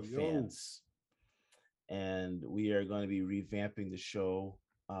host of Fans. And we are going to be revamping the show.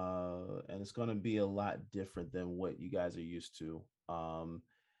 And it's going to be a lot different than what you guys are used to.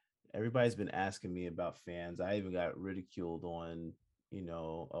 Everybody's been asking me about Fans. I even got ridiculed on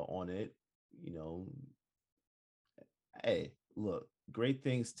it. Hey, look, great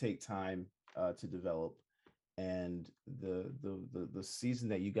things take time to develop. And the season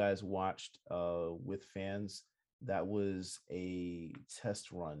that you guys watched with Fans, that was a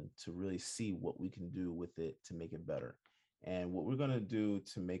test run to really see what we can do with it to make it better. And what we're gonna do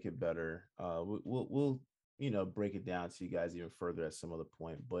to make it better, we'll break it down to you guys even further at some other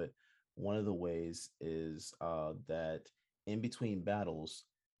point. But one of the ways is that in between battles,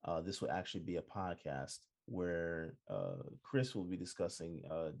 this will actually be a podcast where Chris will be discussing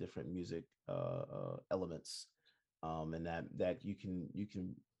different music elements, and that you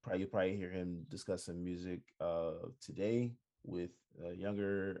can probably hear him discussing music today with a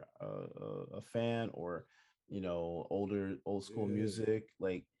younger a fan, or older old school Yeah. music.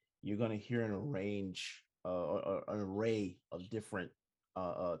 Like, you're gonna hear or an array of different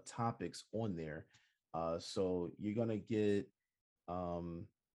topics on there. So you're gonna get um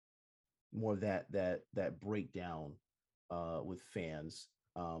more of that breakdown with fans,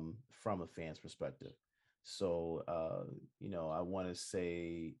 from a fan's perspective. So I want to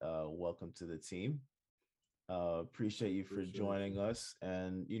say welcome to the team. Appreciate you for Appreciate joining you. us,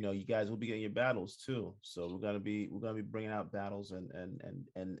 and you guys will be getting your battles too. So we're gonna be bringing out battles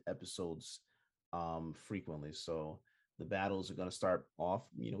and episodes frequently. So the battles are gonna start off.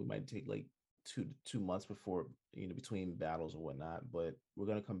 We might take like 2 months before, between battles or whatnot, but we're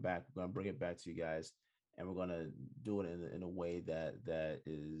gonna come back. We're gonna bring it back to you guys, and we're gonna do it in a way that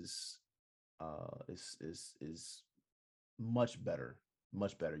is much better,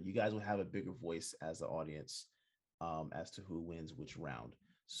 much better. You guys will have a bigger voice as the audience, as to who wins which round.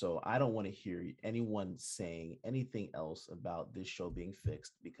 So I don't want to hear anyone saying anything else about this show being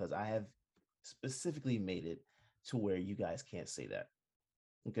fixed, because I have specifically made it to where you guys can't say that.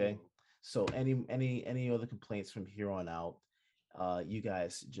 Okay. Well, So any other complaints from here on out, you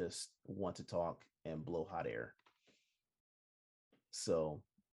guys just want to talk and blow hot air. So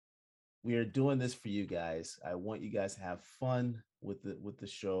we are doing this for you guys. I want you guys to have fun with the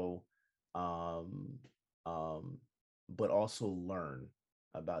show, um, um, but also learn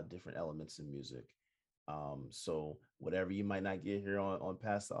about different elements in music. So whatever you might not get here on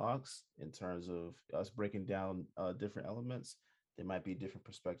Past the Aux, in terms of us breaking down different elements, there might be different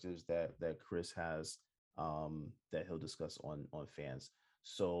perspectives that Chris has, that he'll discuss on fans.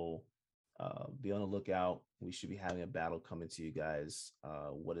 So be on the lookout. We should be having a battle coming to you guys.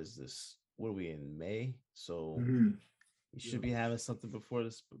 What is this? What are we in May? So Mhm. we yeah. should be having something before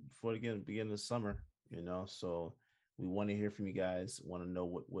the beginning of summer. So we want to hear from you guys. Want to know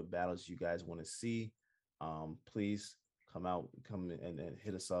what battles you guys want to see. Please come and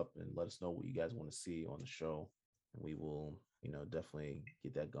hit us up and let us know what you guys want to see on the show, and we will definitely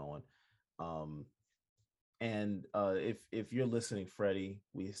get that going. Um, and if you're listening, Freddie,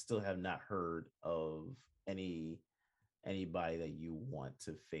 we still have not heard of anybody that you want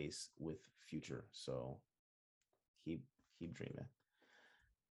to face with Future. So keep keep dreaming.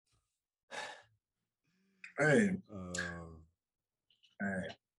 Hey, Uh,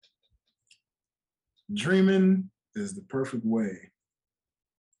 hey, dreaming is the perfect way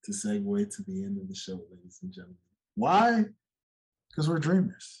to segue to the end of the show, ladies and gentlemen. Why? Because we're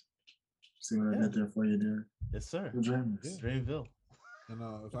dreamers. See what I Yeah. did there for you, Derek? Yes, sir. We're dreamers. Yeah. Dreamville. and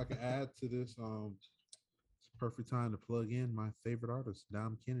if I can add to this, it's a perfect time to plug in my favorite artist,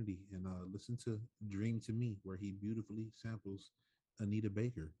 Dom Kennedy, and listen to "Dream to Me," where he beautifully samples Anita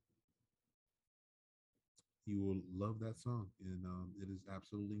Baker. You will love that song, and it is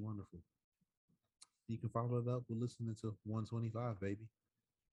absolutely wonderful. You can follow it up with listening to 125, baby.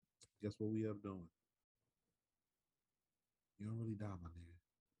 Guess what we up doing? You don't really die, my nigga.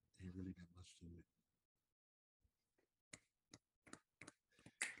 Ain't really that much to it.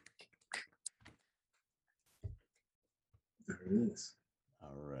 There it is.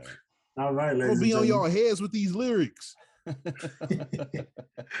 All right. All right, I'm ladies gonna be and on y'all gentlemen. heads with these lyrics.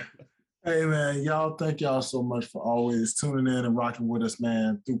 Hey man, y'all, thank y'all so much for always tuning in and rocking with us,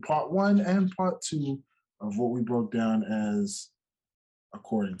 man, through part 1 and part 2 of what we broke down as,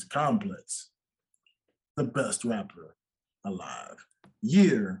 according to Complex, the best rapper alive,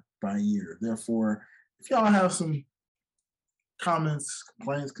 year by year. Therefore, if y'all have some comments,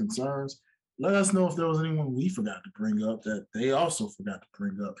 complaints, concerns, let us know if there was anyone we forgot to bring up that they also forgot to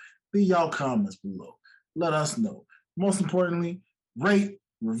bring up. Leave y'all comments below. Let us know. Most importantly, rate,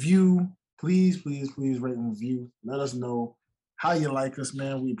 review. Please, please, please rate and review. Let us know how you like us,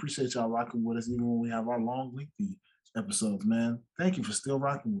 man. We appreciate y'all rocking with us, even when we have our long, lengthy episodes, man. Thank you for still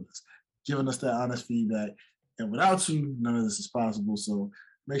rocking with us, giving us that honest feedback. And without you, none of this is possible. So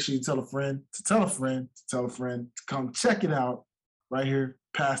make sure you tell a friend to tell a friend to tell a friend to come check it out right here,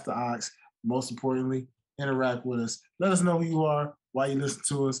 Past the Aux. Most importantly, interact with us. Let us know who you are, why you listen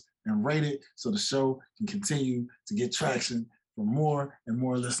to us, and rate it so the show can continue to get traction for more and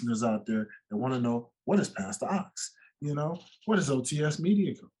more listeners out there that want to know what is Past the Aux. What is OTS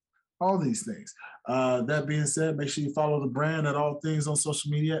Media Co? All these things. That being said, make sure you follow the brand at all things on social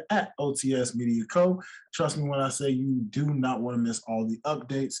media at OTS Media Co. Trust me when I say you do not want to miss all the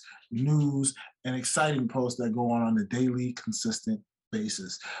updates, news, and exciting posts that go on a daily, consistent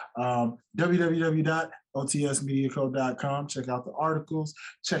basis. www.otsmediacode.com. Check out the articles,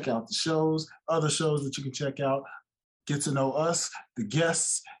 check out the shows, other shows that you can check out. Get to know us, the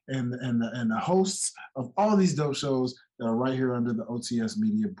guests, and the hosts of all these dope shows that are right here under the OTS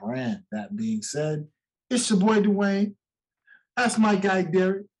Media brand. That being said, it's your boy Dwayne. That's my guy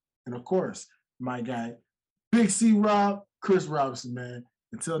Derek, and of course, my guy Big C Rob, Chris Robinson, man.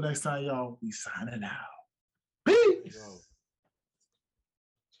 Until next time, y'all, we signing out. Peace.